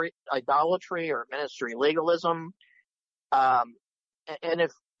idolatry or ministry legalism. And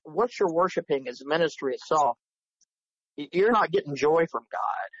if what you're worshiping is ministry itself. You're not getting joy from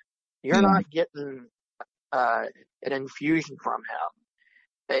God. You're not getting an infusion from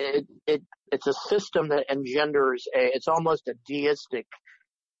him. It's a system that engenders it's almost a deistic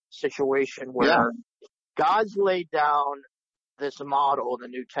situation where God's laid down this model in the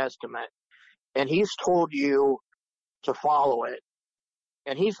New Testament, and he's told you to follow it,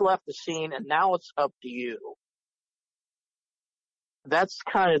 and he's left the scene, and now it's up to you. That's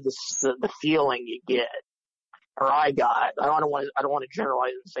kind of the feeling you get, or I got. I don't want to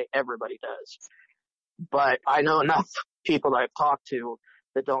generalize and say everybody does, but I know enough people that I've talked to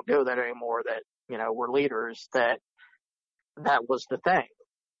that don't do that anymore, that, were leaders, that was the thing.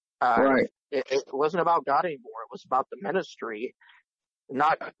 Right. It wasn't about God anymore. It was about the ministry,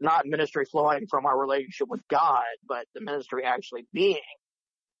 not ministry flowing from our relationship with God, but the ministry actually being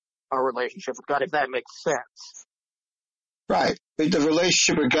our relationship with God, if that makes sense. Right. The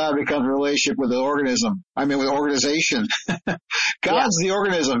relationship with God becomes a relationship with the organism. With organization. God's the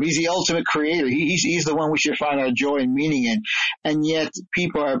organism. He's the ultimate creator. He's the one we should find our joy and meaning in. And yet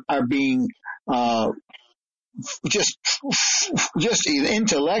people are being, just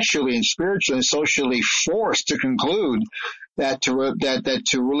intellectually and spiritually and socially forced to conclude that to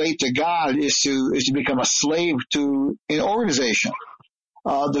relate to God is to become a slave to an organization.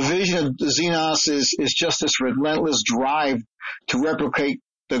 The vision of the Xenos is just this relentless drive to replicate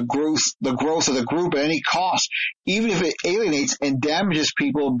the growth of the group at any cost, even if it alienates and damages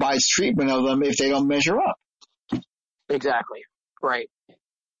people by its treatment of them if they don't measure up. Exactly. Right.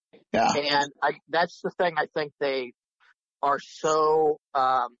 Yeah. And that's the thing I think they are so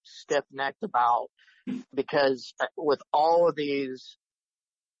stiff-necked about, because with all of these,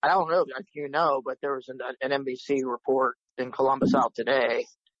 I don't know if you know, but there was an NBC report in Columbus out today.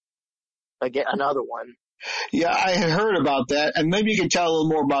 Again, another one. Yeah, I had heard about that, and maybe you could tell a little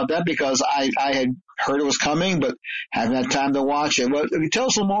more about that, because I had heard it was coming, but haven't had time to watch it. Well, tell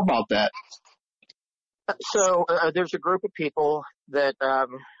us a little more about that. So there's a group of people that,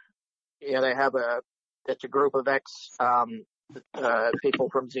 they have it's a group of people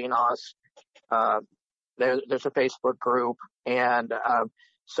from Xenos. There's a Facebook group, and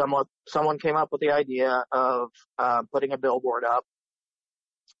someone came up with the idea of putting a billboard up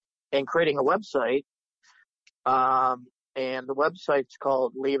and creating a website. And the website's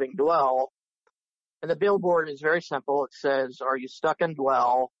called Leaving Dwell. And the billboard is very simple. It says, "Are you stuck in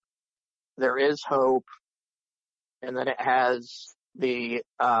Dwell? There is hope." And then it has the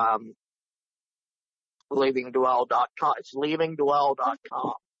leavingdwell.com. It's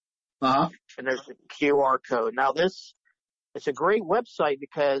leavingdwell.com. Uh-huh. And there's a QR code. Now it's a great website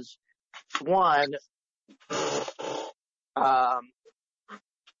because, one,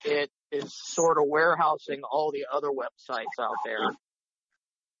 it is sort of warehousing all the other websites out there,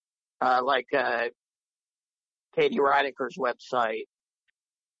 like Katie Reineker's website,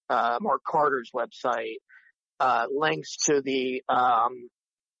 Mark Carter's website, links to the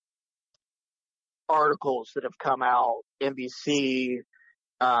articles that have come out, NBC,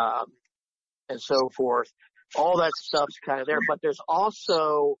 and so forth. All that stuff's kind of there, but there's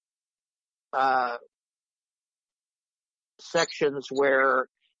also sections where,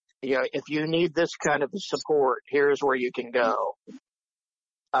 if you need this kind of support, here's where you can go.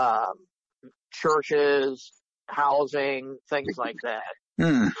 Churches, housing, things like that.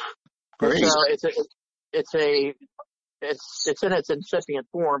 Great. So it's in its incipient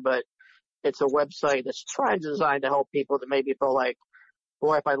form, but it's a website that's designed to help people that maybe feel like,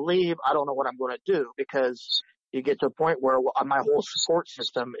 boy, if I leave, I don't know what I'm going to do, because you get to a point where my whole support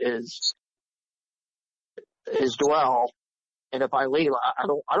system is Dwell, and if I leave, I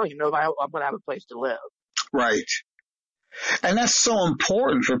don't even know if I'm going to have a place to live. Right. And that's so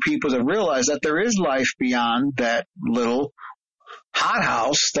important for people to realize that there is life beyond that little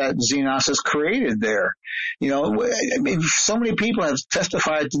hothouse that Xenos has created there. So many people have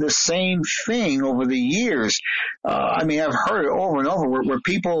testified to the same thing over the years. I've heard it over and over where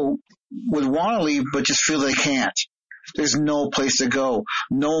people would want to leave but just feel they can't. There's no place to go.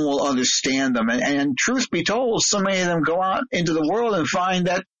 No one will understand them. And truth be told, so many of them go out into the world and find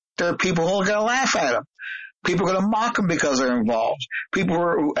that there are people who are going to laugh at them. People are going to mock them because they're involved.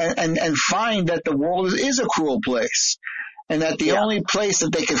 And find that the world is a cruel place. And that the only place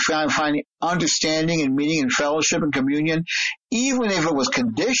that they could find understanding and meaning and fellowship and communion, even if it was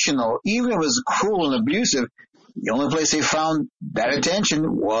conditional, even if it was cruel and abusive, the only place they found that attention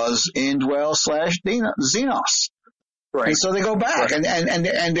was in Dwell/Xenos. Right. And so they go back, and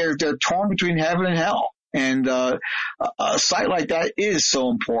they're torn between heaven and hell. And a site like that is so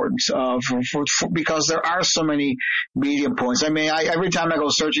important because there are so many medium points. I mean, every time I go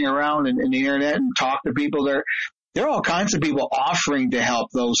searching around in the internet and talk to people, there are all kinds of people offering to help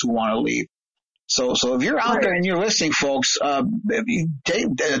those who want to leave. So if you're out there and you're listening, folks,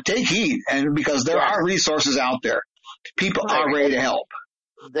 take heed, and because there are resources out there, people are ready to help.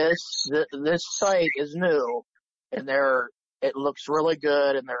 This site is new, and it looks really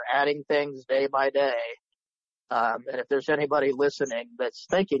good, and they're adding things day by day. And if there's anybody listening that's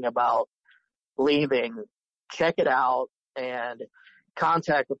thinking about leaving, check it out and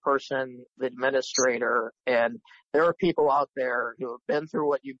contact the person, the administrator. And there are people out there who have been through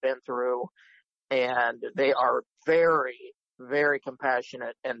what you've been through, and they are very, very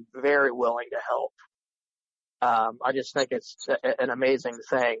compassionate and very willing to help. I just think it's an amazing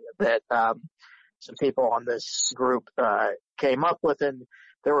thing that some people on this group came up with, and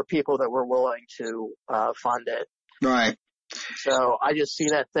there were people that were willing to fund it. Right. So I just see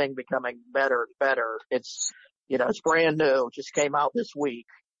that thing becoming better and better. It's brand new, just came out this week,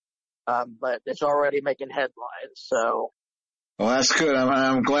 but it's already making headlines. So. Well, that's good.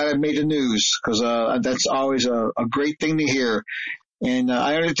 I'm glad it made the news, because that's always a great thing to hear. And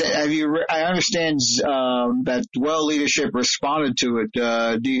I understand that Dwell leadership responded to it.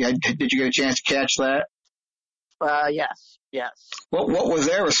 Did you get a chance to catch that? Yes. What was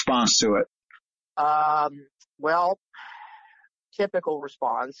their response to it? Well, typical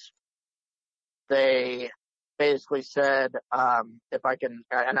response. They basically said, if I can,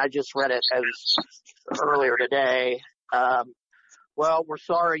 and I just read it as earlier today. Well, we're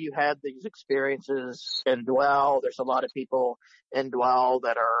sorry you had these experiences in Dwell. There's a lot of people in Dwell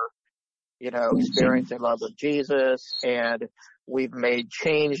that are, experiencing love of Jesus, and we've made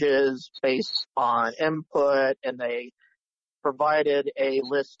changes based on input, and they provided a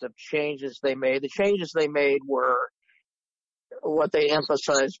list of changes they made. The changes they made were, what they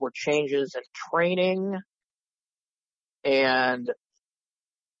emphasized were changes in training, and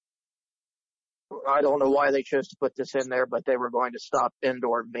I don't know why they chose to put this in there, but they were going to stop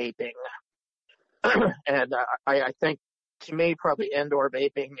indoor vaping. And I think, to me, probably indoor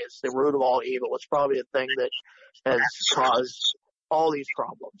vaping is the root of all evil. It's probably the thing that has caused all these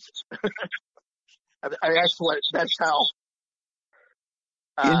problems. That's how.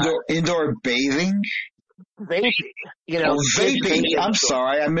 Indoor bathing? Vaping. Vaping. I'm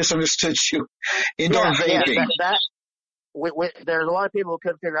sorry, I misunderstood you. Indoor vaping. There's a lot of people who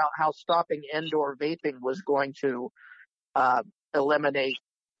couldn't figure out how stopping indoor vaping was going to eliminate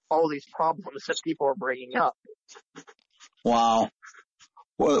all these problems that people are bringing up. Wow.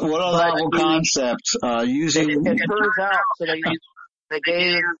 What a novel concept. Using it turns out, so they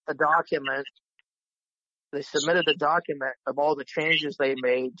gave a document. They submitted a document of all the changes they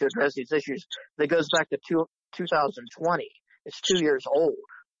made to address these issues that goes back to 2020. It's 2 years old.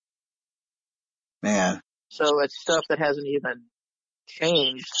 Man. So it's stuff that hasn't even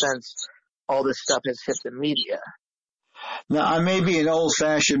changed since all this stuff has hit the media. Now, I may be an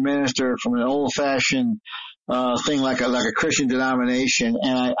old-fashioned minister from an old-fashioned thing like a Christian denomination,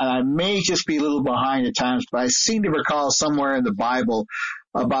 and I may just be a little behind at times, but I seem to recall somewhere in the Bible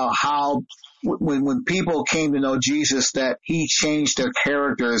about how when people came to know Jesus, that he changed their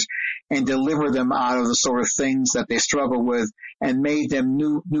characters and delivered them out of the sort of things that they struggle with and made them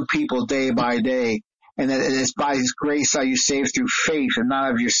new people day by day. And that it is by his grace are you saved through faith and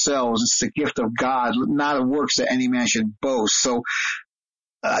not of yourselves. It's the gift of God, not of works that any man should boast. So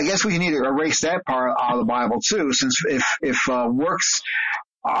I guess we need to erase that part out of the Bible too, since if works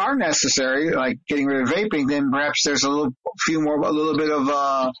are necessary, like getting rid of vaping, then perhaps there's a little bit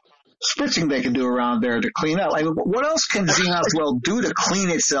of spritzing they can do around there to clean up. Like, what else can Xenos Dwell do to clean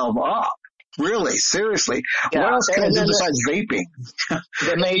itself up? Really, seriously, what else can it do besides vaping?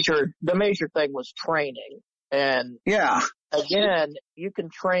 The major thing was training, and again, you can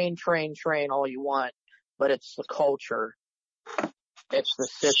train all you want, but it's the culture, it's the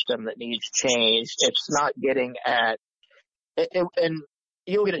system that needs changed. It's not getting at it, and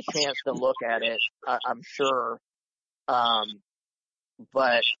you'll get a chance to look at it, I'm sure,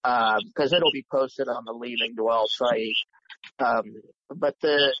 but because it'll be posted on the Leaving Dwell site. But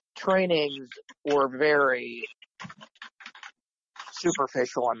the trainings were very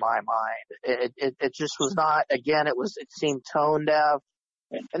superficial in my mind. It just was not, again, it seemed tone deaf.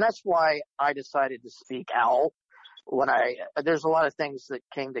 And that's why I decided to speak out there's a lot of things that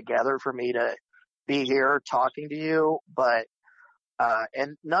came together for me to be here talking to you, but,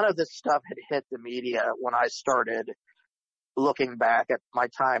 and none of this stuff had hit the media when I started looking back at my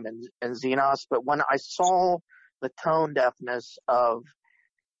time in Xenos. But when I saw the tone deafness of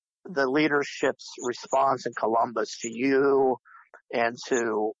the leadership's response in Columbus to you and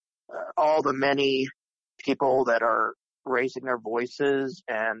to all the many people that are raising their voices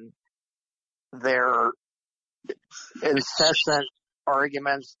and their incessant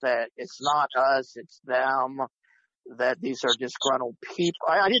arguments that it's not us, it's them, that these are disgruntled people.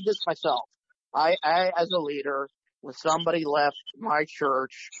 I did this myself. I, as a leader, when somebody left my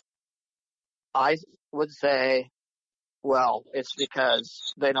church, I would say, well, it's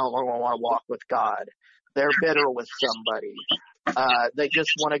because they no longer want to walk with God. They're bitter with somebody. They just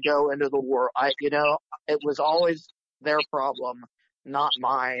want to go into the world. It was always their problem, not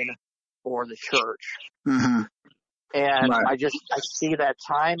mine or the church. Mm-hmm. And Right. I see that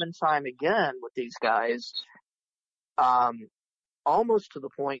time and time again with these guys, almost to the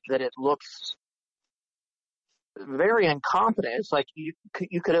point that it looks very incompetent. It's like you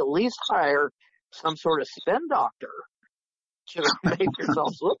could at least hire some sort of spin doctor to make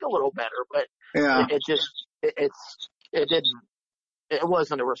yourselves look a little better, but Yeah. it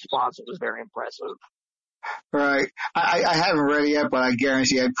wasn't a response that was very impressive. Right. I haven't read it yet, but I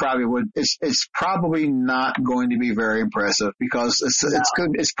guarantee I probably would. It's probably not going to be very impressive because it's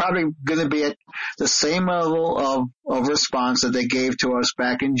good. It's probably going to be at the same level of response that they gave to us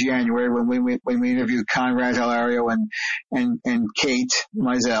back in January when we interviewed Conrad Hilario and Kate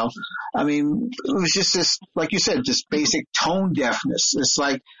Mizell. I mean, it was just this, like you said, just basic tone deafness. It's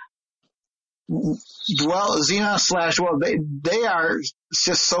like, Xenos they are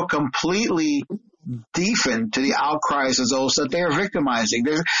just so completely deafened to the outcries of those that they are victimizing.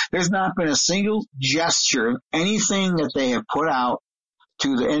 There's not been a single gesture, anything that they have put out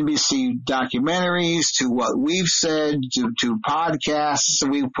to the NBC documentaries, to what we've said, to podcasts that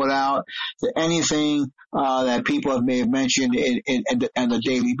we've put out, to anything that people may have mentioned in the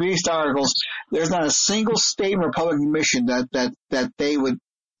Daily Beast articles. There's not a single statement or public admission that they would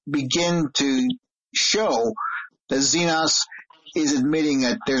begin to show that Xenos is admitting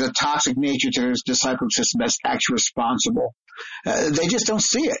that there's a toxic nature to their discipleship system that's actually responsible. They just don't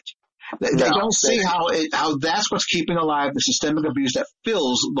see it. They don't see how that's what's keeping alive the systemic abuse that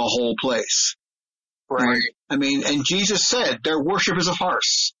fills the whole place. Right. I mean, and Jesus said their worship is a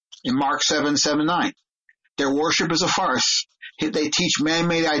farce in Mark 7:9. Their worship is a farce. They teach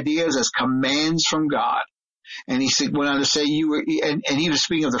man-made ideas as commands from God. And he went on to say, and he was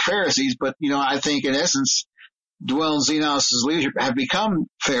speaking of the Pharisees, but, I think in essence, Dwell and Xenos' leadership have become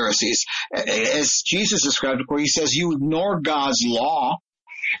Pharisees. As Jesus described it, where he says you ignore God's law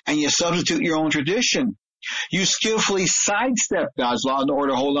and you substitute your own tradition. You skillfully sidestep God's law in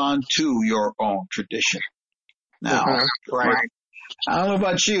order to hold on to your own tradition. Now, right. I don't know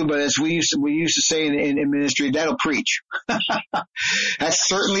about you, but as we used to say in ministry, that'll preach. That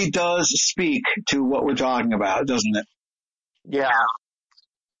certainly does speak to what we're talking about, doesn't it? Yeah.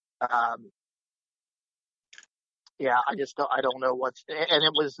 Yeah, I don't know and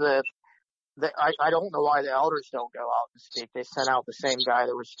it was I don't know why the elders don't go out and speak. They sent out the same guy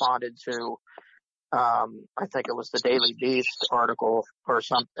that responded to, I think it was the Daily Beast article or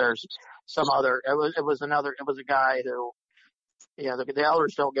there's some other, it was a guy who, the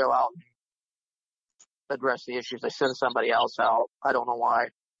elders don't go out and address the issues. They send somebody else out. I don't know why.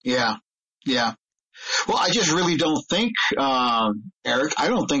 Yeah. Yeah. Well, I just really don't think, Eric, I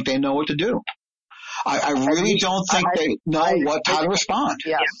don't think they know what to do. I really don't think they know how to respond.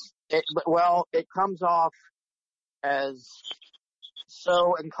 Yes. It comes off as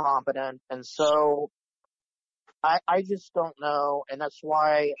so incompetent and so I just don't know. And that's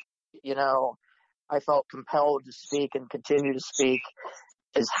why, I felt compelled to speak and continue to speak,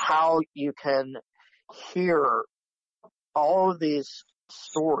 is how you can hear all of these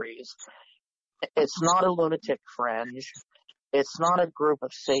stories. It's not a lunatic fringe. It's not a group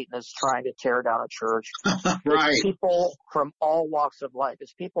of Satanists trying to tear down a church. Right. It's people from all walks of life.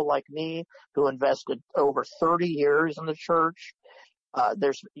 It's people like me who invested over 30 years in the church.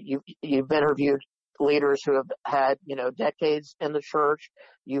 You've interviewed leaders who have had, decades in the church.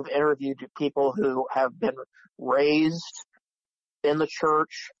 You've interviewed people who have been raised in the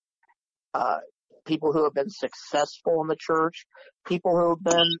church. People who have been successful in the church. People who have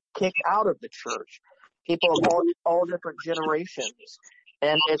been kicked out of the church. People of all different generations.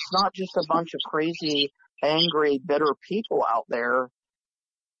 And it's not just a bunch of crazy, angry, bitter people out there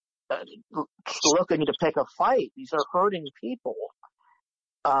looking to pick a fight. These are hurting people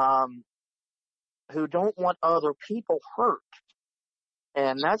who don't want other people hurt.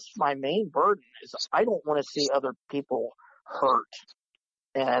 And that's my main burden, is I don't want to see other people hurt.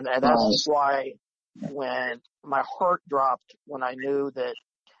 And that's why when my heart dropped when I knew that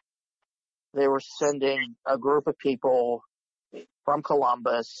they were sending a group of people from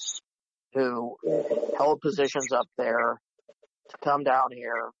Columbus who held positions up there to come down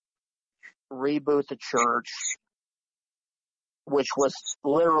here, reboot the church, which was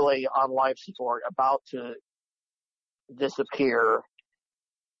literally on life support, about to disappear.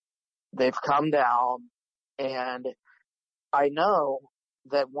 They've come down, and I know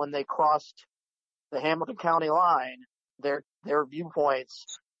that when they crossed the Hamilton County line, their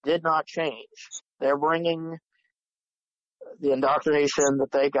viewpoints did not change. They're bringing the indoctrination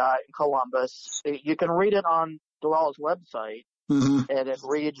that they got in Columbus. You can read it on Dwell's website, Mm-hmm. and it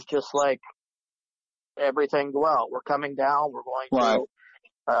reads just like everything Dwell. We're coming down. We're going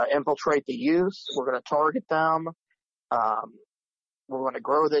to infiltrate the youth. We're going to target them. We're going to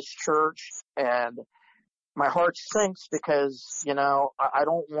grow this church. And my heart sinks because, I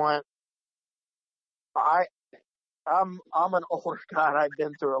don't want, I'm an older guy. I've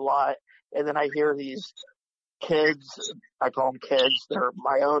been through a lot. And then I hear these kids, I call them kids, they're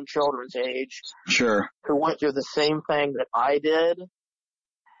my own children's age. Sure. Who went through the same thing that I did.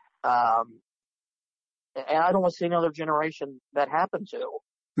 And I don't want to see another generation that happened to.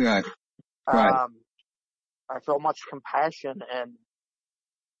 Right. Right. I feel much compassion and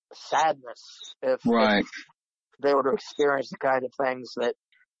sadness if they were to experience the kind of things that,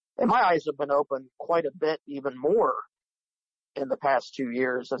 and my eyes have been opened quite a bit, even more in the past 2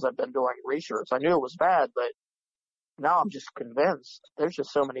 years as I've been doing research. I knew it was bad, but now I'm just convinced there's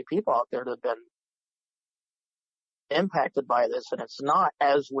just so many people out there that have been impacted by this, and it's not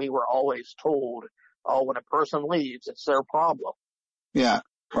as we were always told. Oh, when a person leaves, it's their problem. Yeah,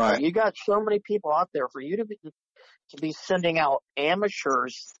 right. You got so many people out there for you to be sending out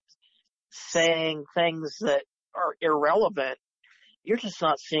amateurs saying things that are irrelevant. You're just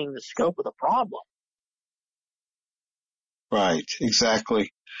not seeing the scope of the problem. Right,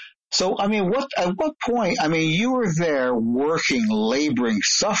 exactly. So, at what point, you were there working, laboring,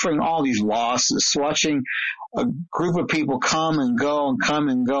 suffering all these losses, watching a group of people come and go and come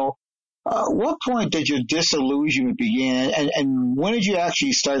and go. What point did your disillusionment begin, and when did you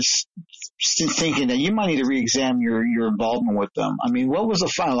actually start thinking that you might need to re-examine your involvement with them? What was the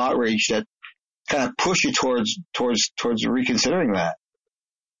final outrage that kind of pushed you towards reconsidering that?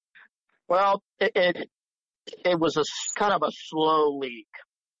 Well, it was a kind of a slow leak,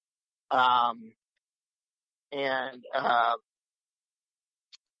 and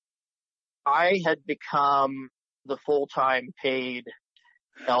I had become the full-time paid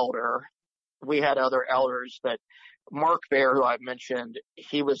elder. We had other elders, but Mark Bear, who I mentioned,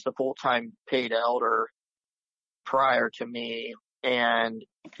 he was the full-time paid elder prior to me, and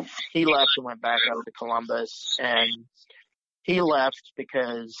he left and went back over to Columbus, and he left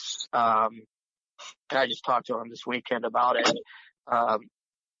because, and I just talked to him this weekend about it,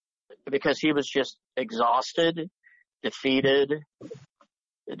 because he was just exhausted, defeated,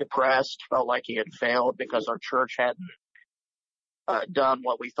 depressed, felt like he had failed because our church hadn't done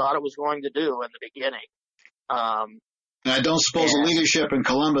what we thought it was going to do in the beginning. And I don't suppose the leadership in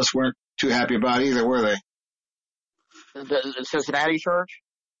Columbus weren't too happy about it either, were they? The Cincinnati church?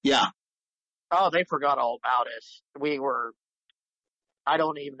 Yeah. Oh, they forgot all about us. I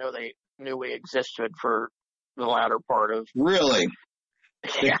don't even know they knew we existed for the latter part of. Really?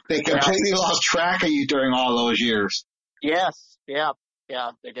 Yeah. They completely lost track of you during all those years. Yes. Yeah,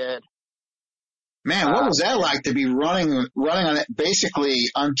 they did. Man, what was that like to be running on it basically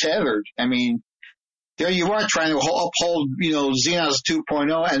untethered? There you are trying to uphold, Xenos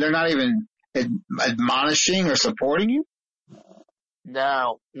 2.0, and they're not even admonishing or supporting you?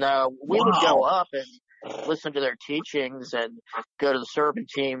 No. We would go up and listen to their teachings and go to the servant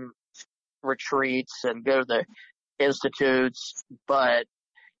team retreats and go to the institutes, but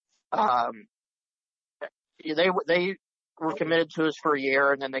they were committed to us for a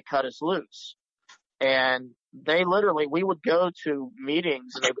year, and then they cut us loose. And we would go to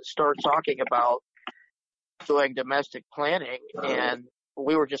meetings, and they would start talking about doing domestic planning, and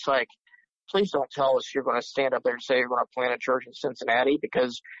we were just like, please don't tell us you're going to stand up there and say you're going to plant a church in Cincinnati,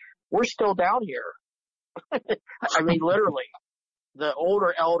 because we're still down here. Literally, the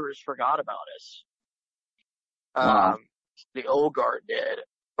older elders forgot about us. Wow. The old guard did,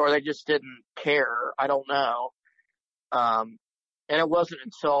 or they just didn't care. I don't know. And it wasn't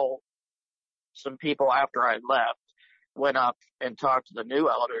until some people after I left went up and talked to the new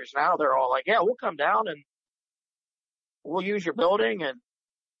elders. Now they're all like, yeah, we'll come down and we'll use your building and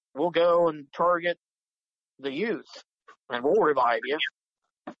we'll go and target the youth and we'll revive you.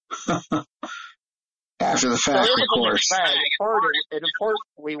 After the fact, so of course. In part,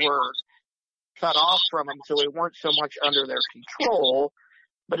 we were cut off from them, so we weren't so much under their control,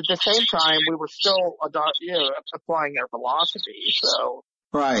 But at the same time, we were still applying their philosophy. So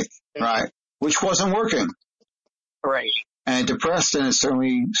Right. Which wasn't working. Right. And depressed, and it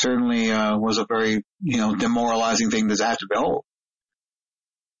certainly was a very, demoralizing thing to have to behold.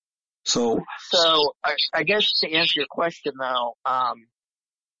 So I guess to answer your question though,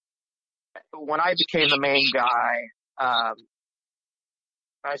 when I became the main guy,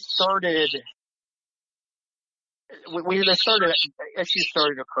 issues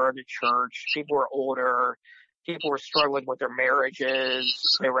started to occur in the church. People were older. People were struggling with their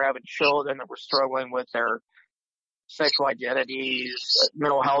marriages. They were having children that were struggling with their sexual identities.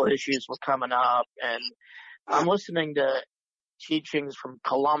 Mental health issues were coming up. And I'm listening to teachings from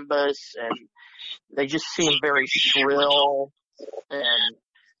Columbus, and they just seem very shrill and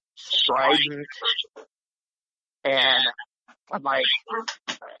strident. And I'm like,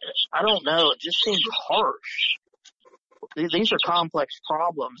 I don't know. It just seems harsh. These are complex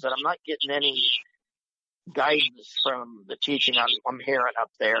problems, and I'm not getting any guidance from the teaching I'm hearing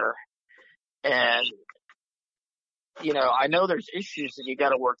up there. And, I know there's issues that you got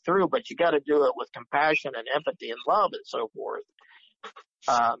to work through, but you got to do it with compassion and empathy and love and so forth.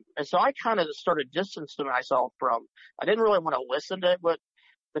 And so I kind of started distancing myself I didn't really want to listen to what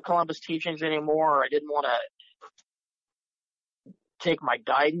the Columbus teachings anymore. I didn't want to take my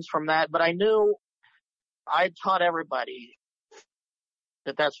guidance from that, but I knew I taught everybody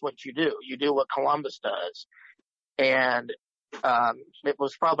that that's what you do. You do what Columbus does. And it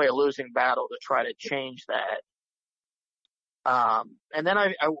was probably a losing battle to try to change that. And then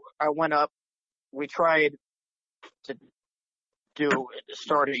I went up. We tried to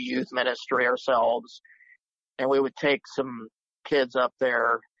start a youth ministry ourselves, and we would take some kids up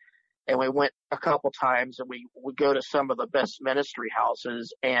there, and we went a couple times, and we would go to some of the best ministry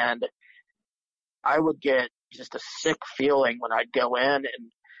houses, and I would get just a sick feeling when I'd go in,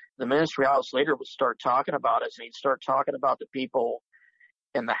 and the ministry house leader would start talking about us, and he'd start talking about the people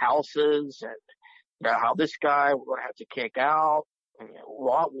in the houses, and how this guy we're going to have to kick out. And,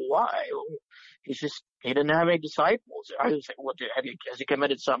 why? He didn't have any disciples. I was like, has he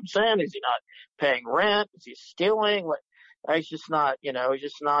committed some sin? Is he not paying rent? Is he stealing? He's just not, he's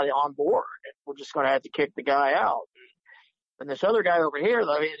just not on board. We're just going to have to kick the guy out. And this other guy over here,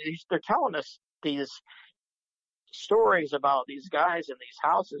 though, they're telling us these stories about these guys in these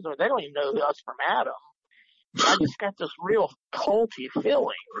houses. They don't even know us from Adam. I just got this real culty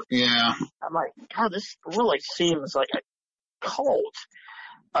feeling. Yeah. I'm like, God, this really seems like a cult.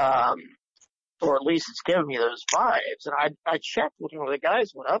 Or at least it's giving me those vibes. And I checked with one of the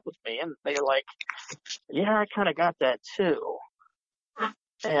guys went up with me, and they're like, yeah, I kind of got that too.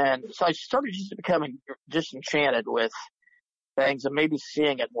 And so I started just becoming disenchanted with things and maybe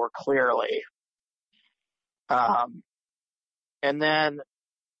seeing it more clearly. And then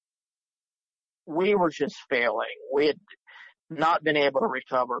we were just failing. We had not been able to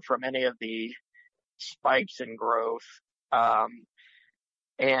recover from any of the spikes in growth.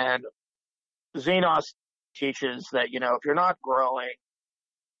 And Xenos teaches that, if you're not growing,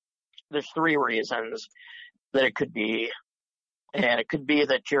 there's 3 reasons that it could be. And it could be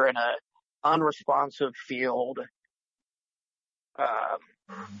that you're in an unresponsive field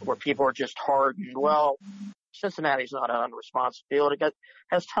where people are just hardened. Well, Cincinnati's not an unresponsive field. It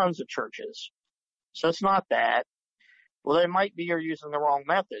has tons of churches. So it's not that. Well, it might be you're using the wrong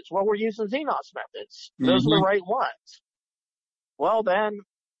methods. Well, we're using Xenos methods. Those are the right ones. Well, then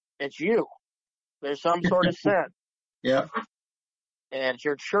it's you. There's some sort of sin. Yeah. And it's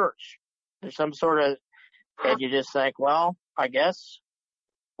your church. There's some sort of, and you just think, well, I guess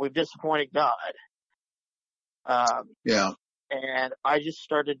we've disappointed God. Yeah. And I just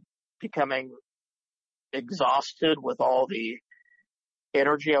started becoming exhausted with all the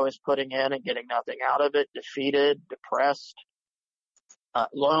energy I was putting in and getting nothing out of it, defeated, depressed,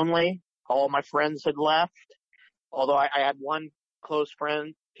 lonely. All my friends had left. Although I had one close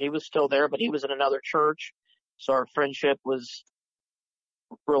friend, he was still there, but he was in another church. So our friendship was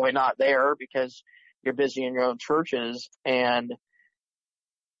really not there because you're busy in your own churches. And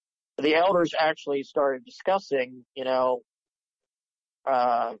the elders actually started discussing,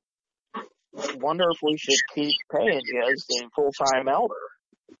 wonder if we should keep paying you as the full-time elder.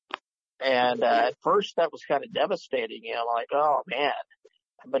 And at first that was kind of devastating. Like, oh man,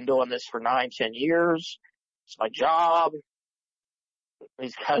 I've been doing this for 9-10 years. It's my job.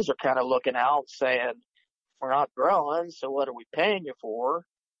 These guys are kind of looking out saying, we're not growing, so what are we paying you for?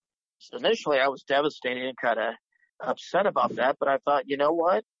 So initially I was devastated and kind of upset about that, but I thought, you know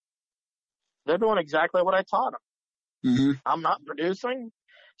what? They're doing exactly what I taught them. Mm-hmm. I'm not producing,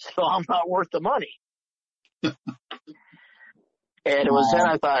 so I'm not worth the money. And it was then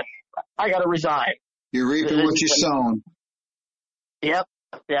I thought, I got to resign. You're reaping what you sown. Yep.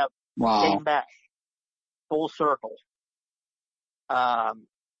 Wow. Came back full circle.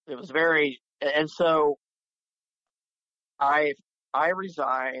 It was very, and so I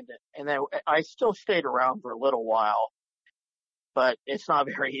resigned, and then I still stayed around for a little while, but it's not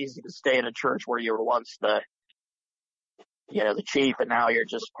very easy to stay in a church where you were once the chief, and now you're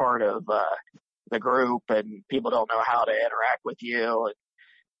just part of the group, and people don't know how to interact with you, and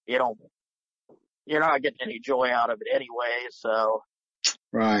you're not getting any joy out of it anyway. So,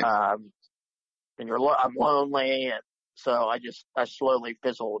 right. And I'm lonely, and so I slowly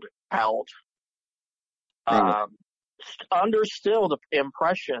fizzled out. Right. Under still the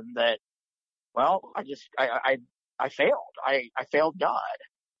impression that, well, I failed. I failed God.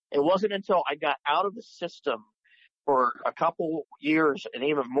 It wasn't until I got out of the system for a couple years and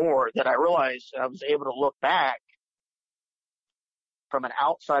even more that I realized I was able to look back from an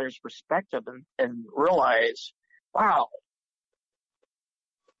outsider's perspective and realize, wow,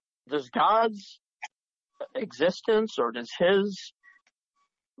 does God's existence or does his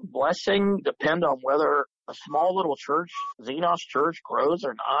blessing depend on whether a small little church, Xenos church, grows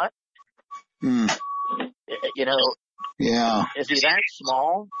or not? Yeah. Is he that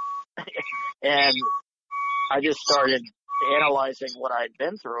small? And I just started analyzing what I'd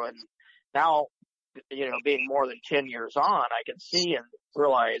been through, and now, being more than 10 years on, I can see and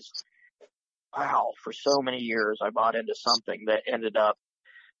realize, wow, for so many years I bought into something that ended up,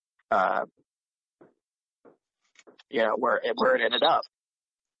 where it ended up.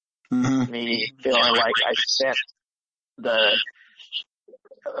 Mm-hmm. Me feeling like I spent the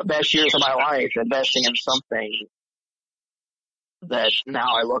best years of my life investing in something that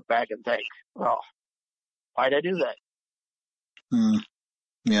now I look back and think, well, why'd I do that?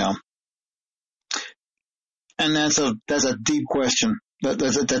 Yeah. And that's a deep question.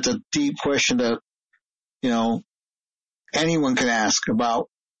 That's a deep question that, anyone can ask about,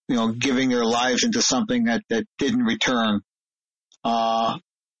 giving their lives into something that didn't return.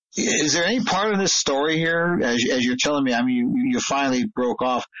 Is there any part of this story here, as you're telling me, I mean, you finally broke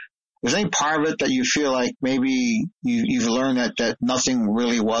off, is there any part of it that you feel like maybe you've learned that nothing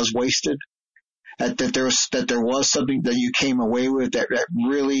really was wasted? That there was something that you came away with that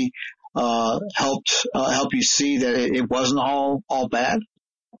really helped you see that it wasn't all bad?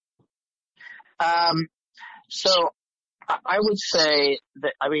 So I would say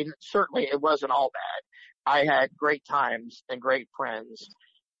that, I mean, certainly it wasn't all bad. I had great times and great friends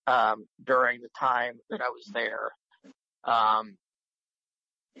during the time that I was there.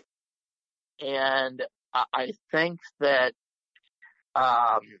 And I think that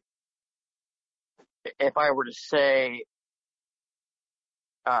if I were to say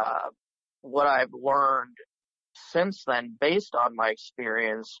what I've learned since then, based on my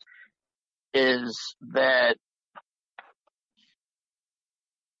experience, is that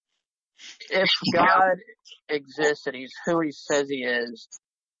if God exists and he's who he says he is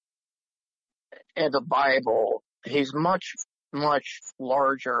in the Bible, he's much, much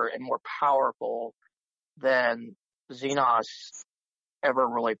larger and more powerful than Xenos ever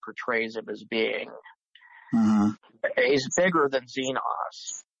really portrays him as being. Mm-hmm. He's bigger than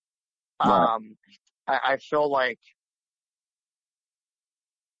Xenos. Right. I feel like,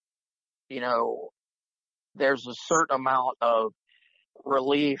 there's a certain amount of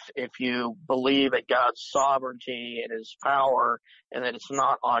relief if you believe in God's sovereignty and his power, and that it's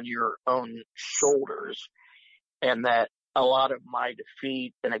not on your own shoulders, and that a lot of my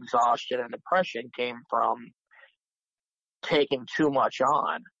defeat and exhaustion and depression came from taking too much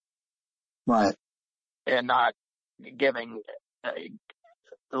on. Right. And not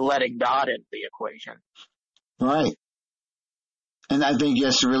letting God into the equation. Right. And I think,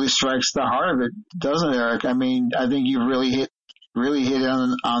 yes, it really strikes the heart of it, doesn't it, Eric? I mean, I think you really hit it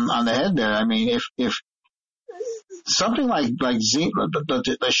on the head there. I mean, if something like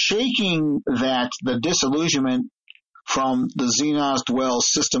the shaking, that the disillusionment from the Xenos Dwell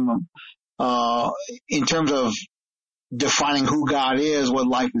system, in terms of defining who God is, what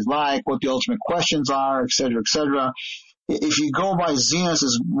life is like, what the ultimate questions are, et cetera, et cetera. If you go by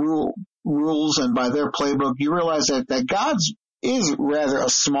Xenos' rules and by their playbook, you realize that God's is rather a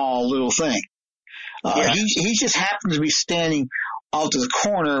small little thing. He just happens to be standing out to the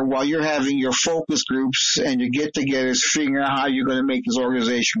corner while you're having your focus groups and your get-togethers, figuring out how you're going to make this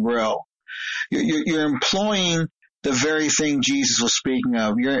organization grow. You're employing the very thing Jesus was speaking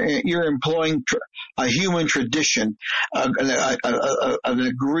of. You're employing a human tradition, an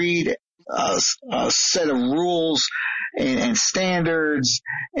agreed set of rules and standards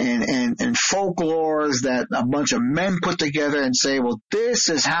and folklores that a bunch of men put together and say, well, this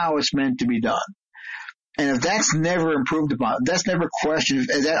is how it's meant to be done. And if that's never improved upon, that's never questioned,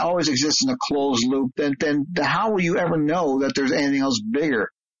 if that always exists in a closed loop, then how will you ever know that there's anything else bigger?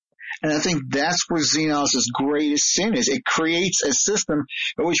 And I think that's where Xenos' greatest sin is. It creates a system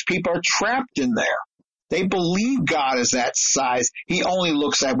in which people are trapped in there. They believe God is that size. He only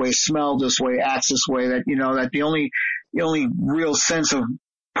looks that way, smells this way, acts this way, that the only real sense of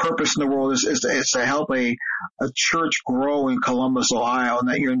purpose in the world is to help a church grow in Columbus, Ohio, and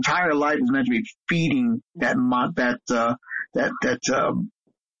that your entire life is meant to be feeding that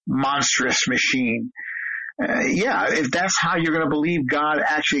monstrous machine. If that's how you're going to believe God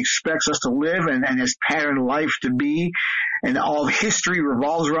actually expects us to live and his pattern life to be, and all of history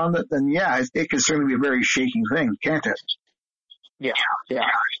revolves around it, then it can certainly be a very shaking thing, can't it? Yeah.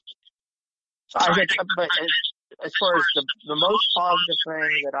 I think, but as far as the most positive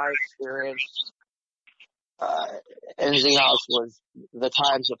thing that I experienced in Xenos was the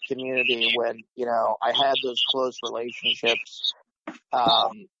times of community when, I had those close relationships,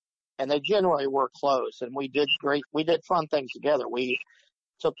 and they generally were close, and we did fun things together. We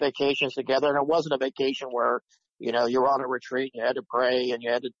took vacations together, and it wasn't a vacation where, you were on a retreat and you had to pray and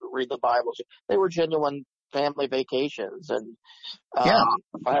you had to read the Bible. They were genuine family vacations, and I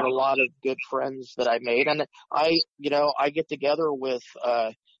had a lot of good friends that I made, and I get together with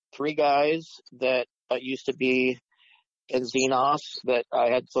 3 guys that used to be in Xenos that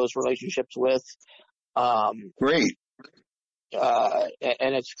I had close relationships with. Great.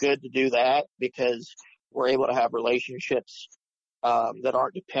 And it's good to do that because we're able to have relationships that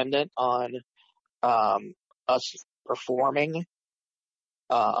aren't dependent on us performing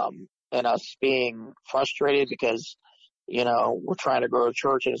and us being frustrated because, we're trying to grow a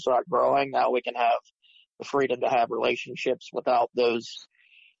church and it's not growing. Now we can have the freedom to have relationships without those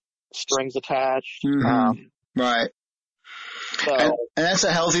strings attached. Mm-hmm. Right. So, and that's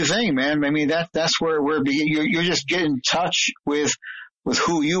a healthy thing, man. I mean, that's where you're just getting in touch with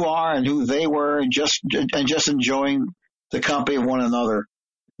who you are and who they were, and just enjoying the company of one another.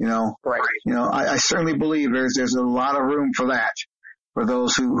 Right. I certainly believe there's a lot of room for that, for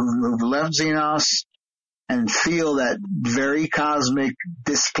those who've left Xenos and feel that very cosmic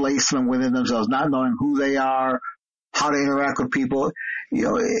displacement within themselves, not knowing who they are, how to interact with people.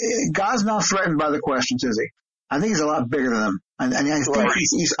 God's not threatened by the questions, is he? I think he's a lot bigger than them. And I think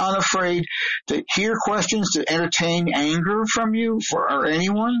he's unafraid to hear questions, to entertain anger from you or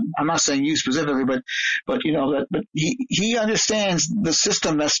anyone. I'm not saying you specifically, but he understands the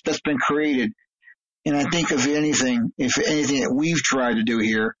system that's been created. And I think if anything that we've tried to do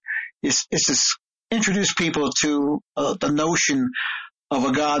here is to introduce people to the notion of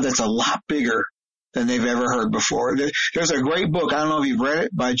a God that's a lot bigger than they've ever heard before. There's a great book. I don't know if you've read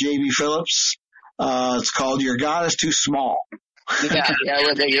it, by J.B. Phillips. It's called Your God is Too Small. Yeah, I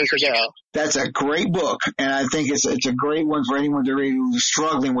read that years ago. That's a great book, and I think it's a great one for anyone to read who's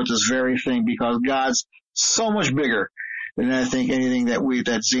struggling with this very thing, because God's so much bigger than I think anything that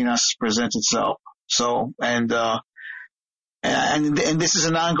Xenos presents itself. So, and this is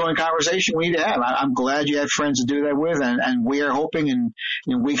an ongoing conversation we need to have. I'm glad you had friends to do that with, and we are hoping in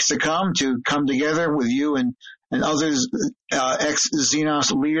weeks to come together with you and others,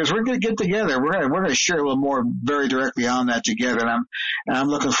 ex-Xenos leaders. We're going to get together. We're going to share a little more very directly on that together. And I'm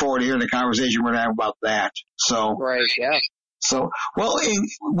looking forward to hearing the conversation we're going to have about that. So, right. Yeah. So, well,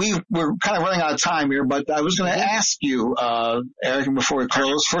 we're kind of running out of time here, but I was going to ask you, Eric, before we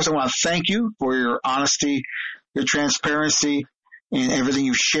close, first I want to thank you for your honesty, your transparency, and everything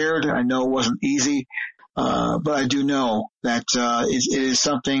you've shared. I know it wasn't easy, but I do know that it is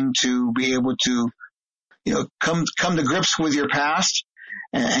something to be able to come to grips with your past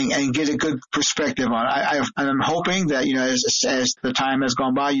and get a good perspective on it. I'm hoping that, as the time has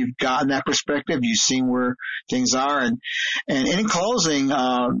gone by, you've gotten that perspective. You've seen where things are. And in closing,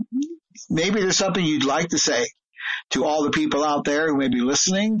 maybe there's something you'd like to say to all the people out there who may be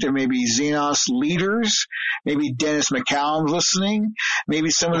listening. There may be Xenos leaders, maybe Dennis McCallum listening, maybe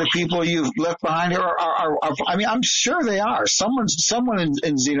some of the people you've left behind are I mean, I'm sure they are. Someone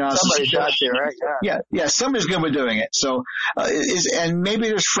in Xenos. Somebody's out there, right? Yeah, somebody's going to be doing it. So, and maybe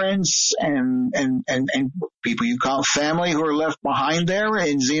there's friends and people you call family who are left behind there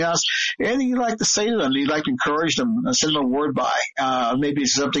in Xenos. Anything you'd like to say to them? You'd like to encourage them, send them a word by. Maybe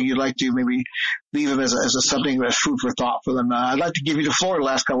it's something you'd like to maybe leave them as something that's food for thought for them. I'd like to give you the floor the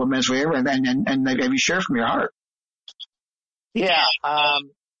last couple of minutes, whatever, and maybe share from your heart. Yeah.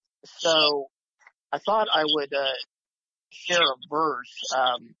 So I thought I would share a verse.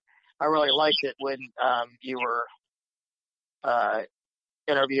 I really liked it when you were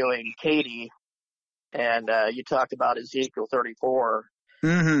interviewing Katie, and you talked about Ezekiel 34.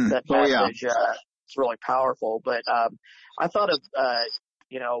 Mm-hmm. That passage is really powerful. But I thought of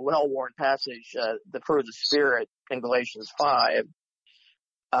well-worn passage, the fruit of the Spirit in Galatians 5.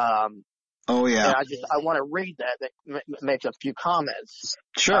 And I want to read that makes a few comments.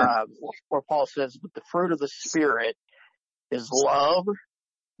 Sure. Where Paul says, "But the fruit of the Spirit is love,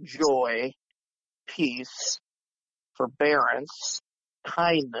 joy, peace, forbearance,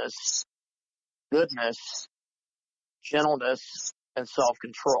 kindness, goodness, gentleness, and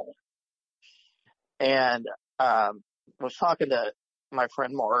self-control." And I was talking to my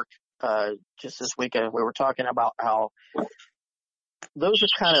friend Mark just this weekend. We were talking about how those are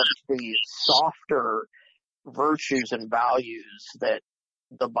kind of the softer virtues and values that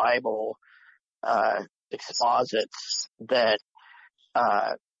the Bible exposits that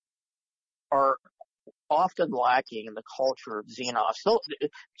are often lacking in the culture of Xenos. So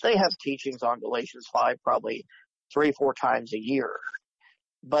they have teachings on Galatians 5 probably 3-4 times a year.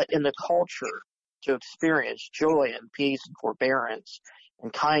 But in the culture, to experience joy and peace and forbearance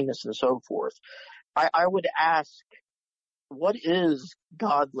and kindness and so forth, I would ask, what is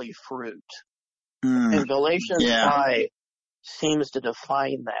godly fruit? And Galatians 5 seems to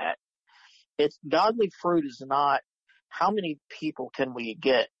define that. It's godly fruit is not how many people can we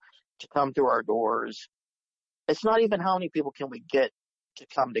get to come through our doors. It's not even how many people can we get to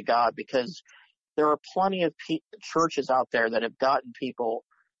come to God, because there are plenty of churches out there that have gotten people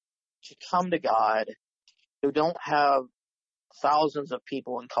to come to God who don't have thousands of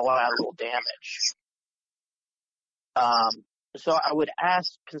people in collateral damage. So I would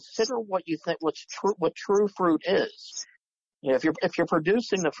ask, consider what you think, what true fruit is. If you're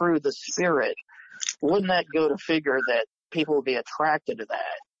producing the fruit of the Spirit, wouldn't that go to figure that people would be attracted to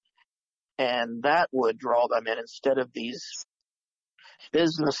that? And that would draw them in instead of these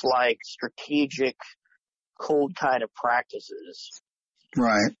business-like, strategic, cold kind of practices.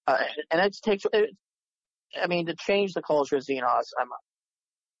 Right. And to change the culture of Xenos,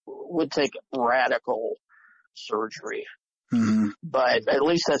 would take radical surgery. Mm-hmm. But at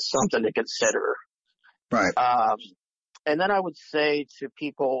least that's something to consider. Right. And then I would say to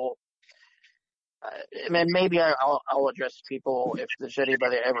people, maybe I'll address people if there's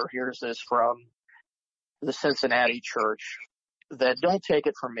anybody that ever hears this from the Cincinnati church, that don't take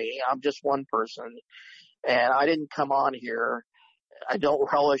it from me. I'm just one person, and I didn't come on here. I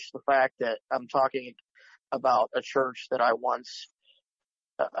don't relish the fact that I'm talking about a church that I once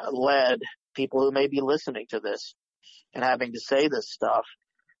led, people who may be listening to this and having to say this stuff.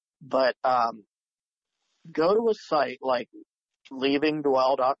 But go to a site like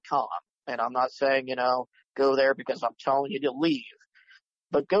leavingdwell.com, and I'm not saying, go there because I'm telling you to leave,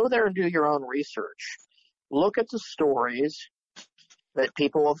 but go there and do your own research. Look at the stories that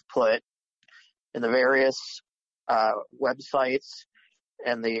people have put in the various websites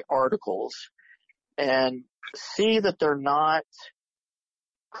and the articles, and see that they're not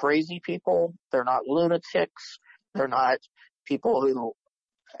crazy people, they're not lunatics, they're not people who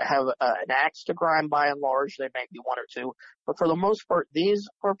have an axe to grind. By and large, they may be one or two, but for the most part, these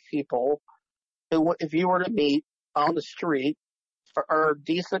are people who, if you were to meet on the street, are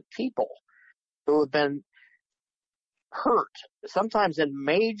decent people who have been hurt, sometimes in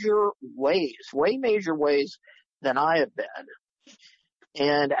major ways, way major ways than I have been.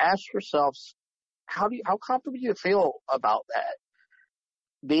 And ask yourselves, how comfortable do you feel about that?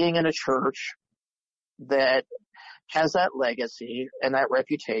 Being in a church that has that legacy and that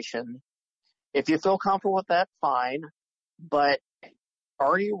reputation. If you feel comfortable with that, fine. But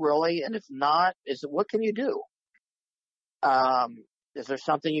are you really? And if not, what can you do? Is there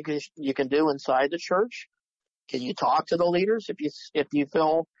something you can do inside the church? Can you talk to the leaders if you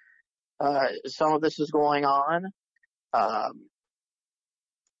feel some of this is going on?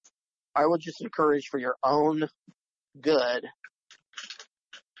 I would just encourage, for your own good,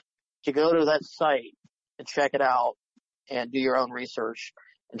 to go to that site and check it out and do your own research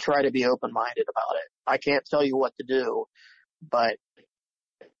and try to be open-minded about it. I can't tell you what to do, but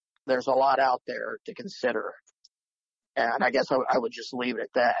there's a lot out there to consider. And I guess I would just leave it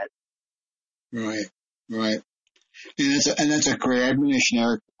at that. Right. And that's a great admonition,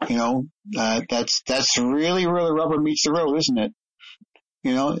 Eric. That's really, really rubber meets the road, isn't it?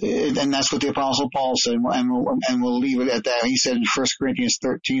 And that's what the Apostle Paul said, and we'll leave it at that. He said in 1 Corinthians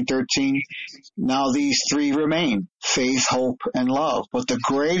 13:13, now these three remain, faith, hope, and love. But the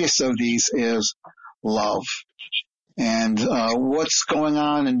greatest of these is love. And what's going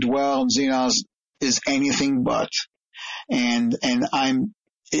on in Dwell and Xenos is anything but. And I'm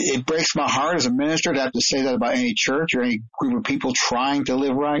it breaks my heart as a minister to have to say that about any church or any group of people trying to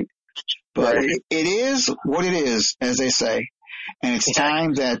live right. But it is what it is, as they say. And it's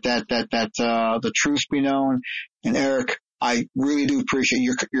time that the truth be known. And Eric, I really do appreciate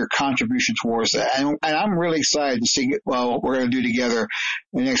your contribution towards that. And I'm really excited to see what we're going to do together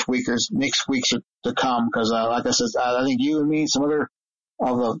in next weeks to come. Because, like I said, I think you and me and some other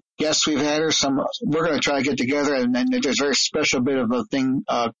of the guests we've had, we're going to try to get together, and then there's a very special bit of a thing,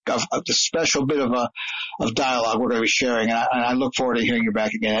 of dialogue we're going to be sharing, and I look forward to hearing you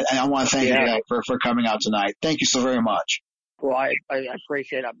back again. And I want to thank you for coming out tonight. Thank you so very much. Well, I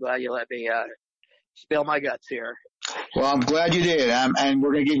appreciate it. I'm glad you let me spill my guts here. Well, I'm glad you did, and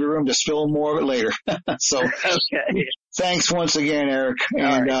we're going to give you room to spill more of it later. So, okay. Thanks once again, Eric,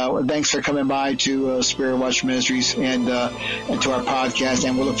 and thanks for coming by to Spirit Watch Ministries and to our podcast.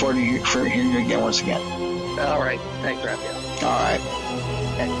 And we'll look forward to hearing you again once again. All right, thanks, Raphael. All right.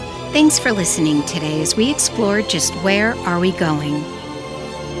 Okay. Thanks for listening today as we explored just where are we going.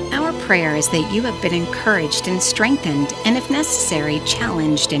 Our prayer is that you have been encouraged and strengthened, and if necessary,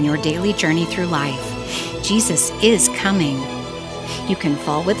 challenged in your daily journey through life. Jesus is coming. You can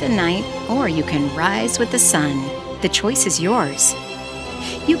fall with the night, or you can rise with the sun. The choice is yours.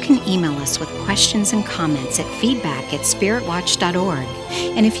 You can email us with questions and comments at feedback@spiritwatch.org.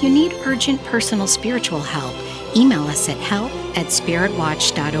 And if you need urgent personal spiritual help, email us at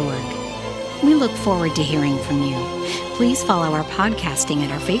help@spiritwatch.org. We look forward to hearing from you. Please follow our podcasting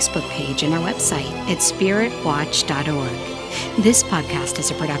at our Facebook page and our website at spiritwatch.org. This podcast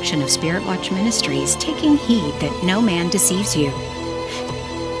is a production of Spirit Watch Ministries, taking heed that no man deceives you.